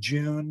last through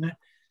June,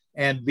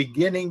 and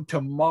beginning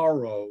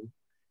tomorrow,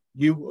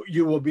 you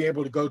will be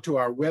able to go to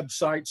our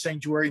website,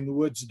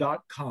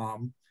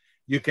 sanctuaryinthewoods.com.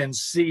 You can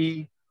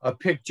see a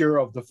picture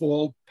of the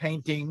full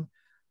painting,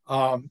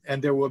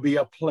 and there will be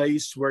a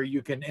place where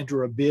you can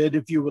enter a bid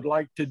if you would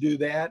like to do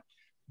that.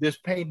 This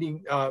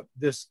painting,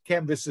 this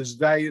canvas is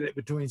valued at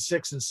between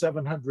 $600 and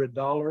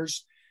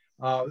 $700.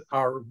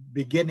 Our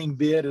beginning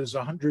bid is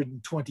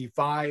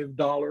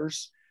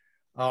 $125.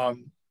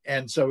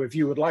 And so if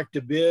you would like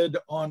to bid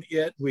on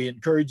it, we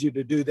encourage you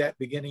to do that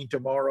beginning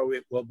tomorrow.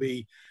 It will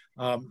be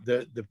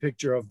the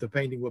picture of the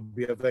painting will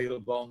be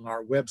available on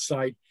our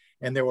website,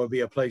 and there will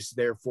be a place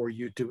there for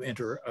you to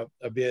enter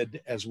a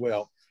bid as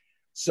well.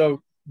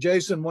 So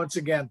Jason, once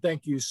again,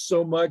 thank you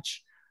so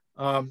much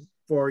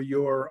for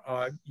your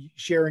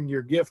sharing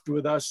your gift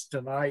with us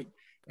tonight.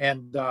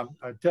 And I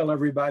tell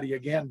everybody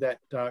again that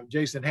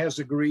Jason has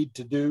agreed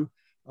to do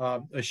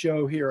a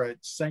show here at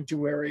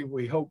Sanctuary.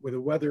 We hope when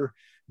the weather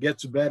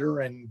gets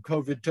better and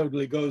COVID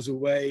totally goes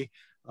away,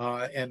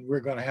 and we're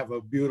going to have a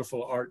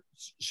beautiful art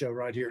show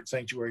right here at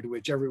Sanctuary, to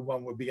which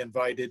everyone will be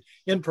invited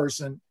in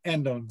person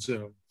and on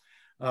Zoom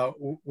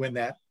when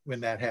that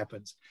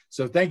happens.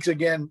 So thanks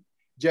again,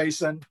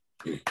 Jason.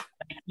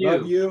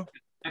 Love you.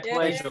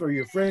 Thanks for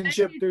your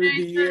friendship through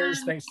the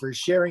years. Thanks for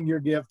sharing your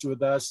gift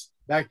with us.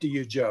 Back to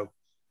you, Joe.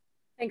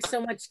 Thanks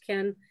so much,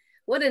 Ken.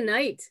 What a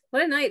night.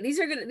 What a night. These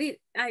are going to be,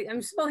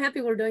 I'm so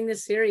happy we're doing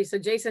this series. So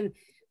Jason,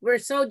 we're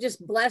so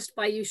just blessed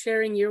by you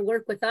sharing your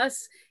work with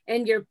us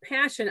and your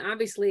passion.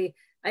 Obviously,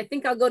 I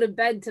think I'll go to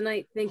bed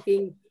tonight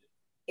thinking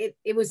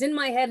it was in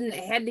my head and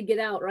it had to get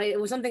out, right? It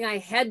was something I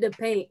had to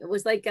paint. It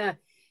was like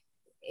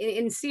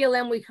in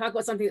CLM, we talk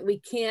about something that we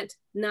can't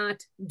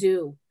not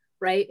do,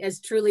 right?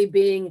 As truly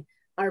being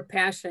our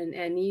passion.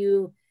 And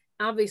you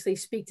obviously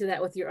speak to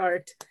that with your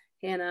art.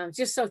 And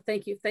just so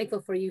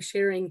thankful for you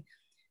sharing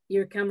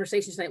your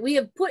conversations tonight. We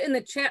have put in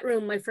the chat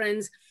room, my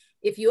friends,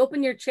 if you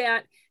open your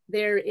chat,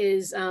 there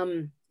is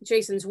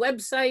Jason's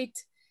website.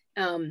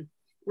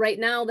 Right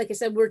now, like I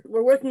said, we're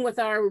working with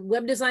our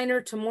web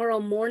designer tomorrow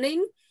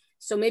morning.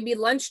 So maybe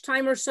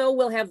lunchtime or so,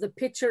 we'll have the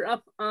picture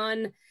up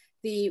on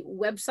the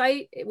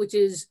website, which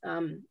is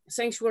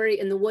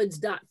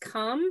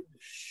sanctuaryinthewoods.com,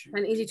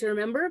 and easy to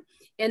remember.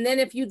 And then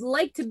if you'd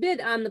like to bid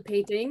on the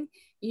painting,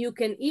 you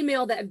can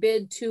email that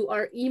bid to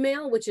our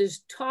email, which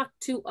is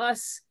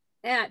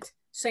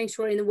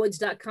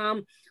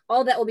talktous@sanctuaryinthewoods.com.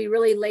 All that will be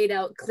really laid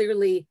out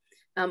clearly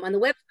on the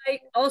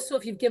website. Also,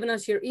 if you've given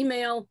us your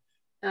email,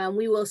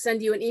 we will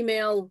send you an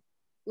email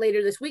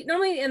later this week.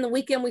 Normally in the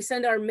weekend, we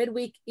send our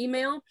midweek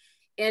email,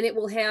 and it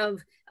will have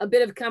a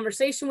bit of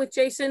conversation with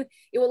Jason.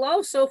 It will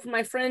also, for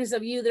my friends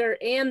of you that are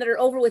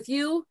over with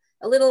you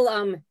a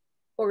little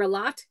or a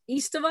lot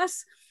east of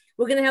us,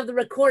 we're going to have the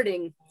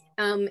recording.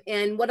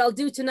 And what I'll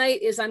do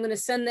tonight is I'm going to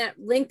send that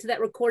link to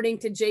that recording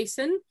to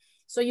Jason,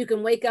 so you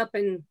can wake up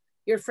and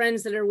your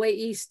friends that are way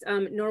east,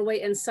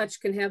 Norway and such,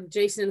 can have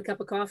Jason a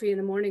cup of coffee in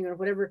the morning, or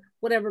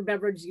whatever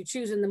beverage you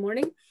choose in the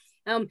morning.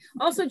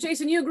 Also,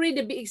 Jason, you agreed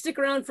to stick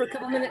around for a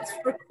couple minutes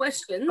for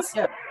questions.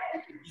 Yeah.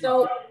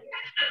 So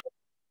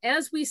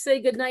as we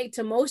say goodnight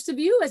to most of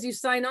you, as you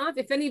sign off,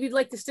 if any of you'd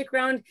like to stick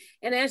around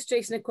and ask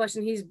Jason a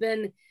question, he's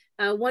been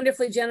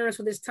wonderfully generous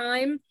with his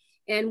time.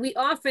 And we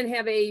often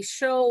have a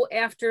show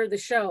after the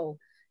show.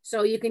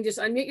 So you can just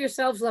unmute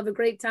yourselves, we'll have a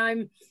great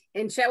time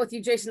and chat with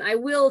you, Jason. I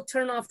will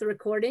turn off the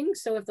recording.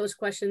 So if those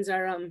questions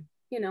are,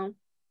 you know,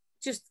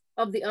 just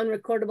of the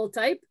unrecordable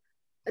type,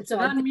 it's all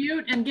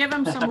unmute and give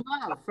them some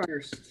love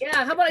first.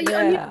 Yeah, how about you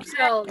unmute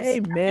yourselves?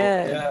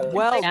 Amen. Yeah.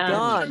 Well Thank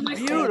done. you.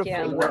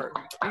 Beautiful work.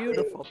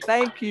 Beautiful.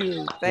 Thank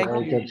you. Thank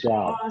you. Good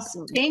job.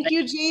 Awesome. Thank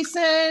you,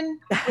 Jason.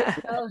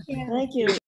 Thank you.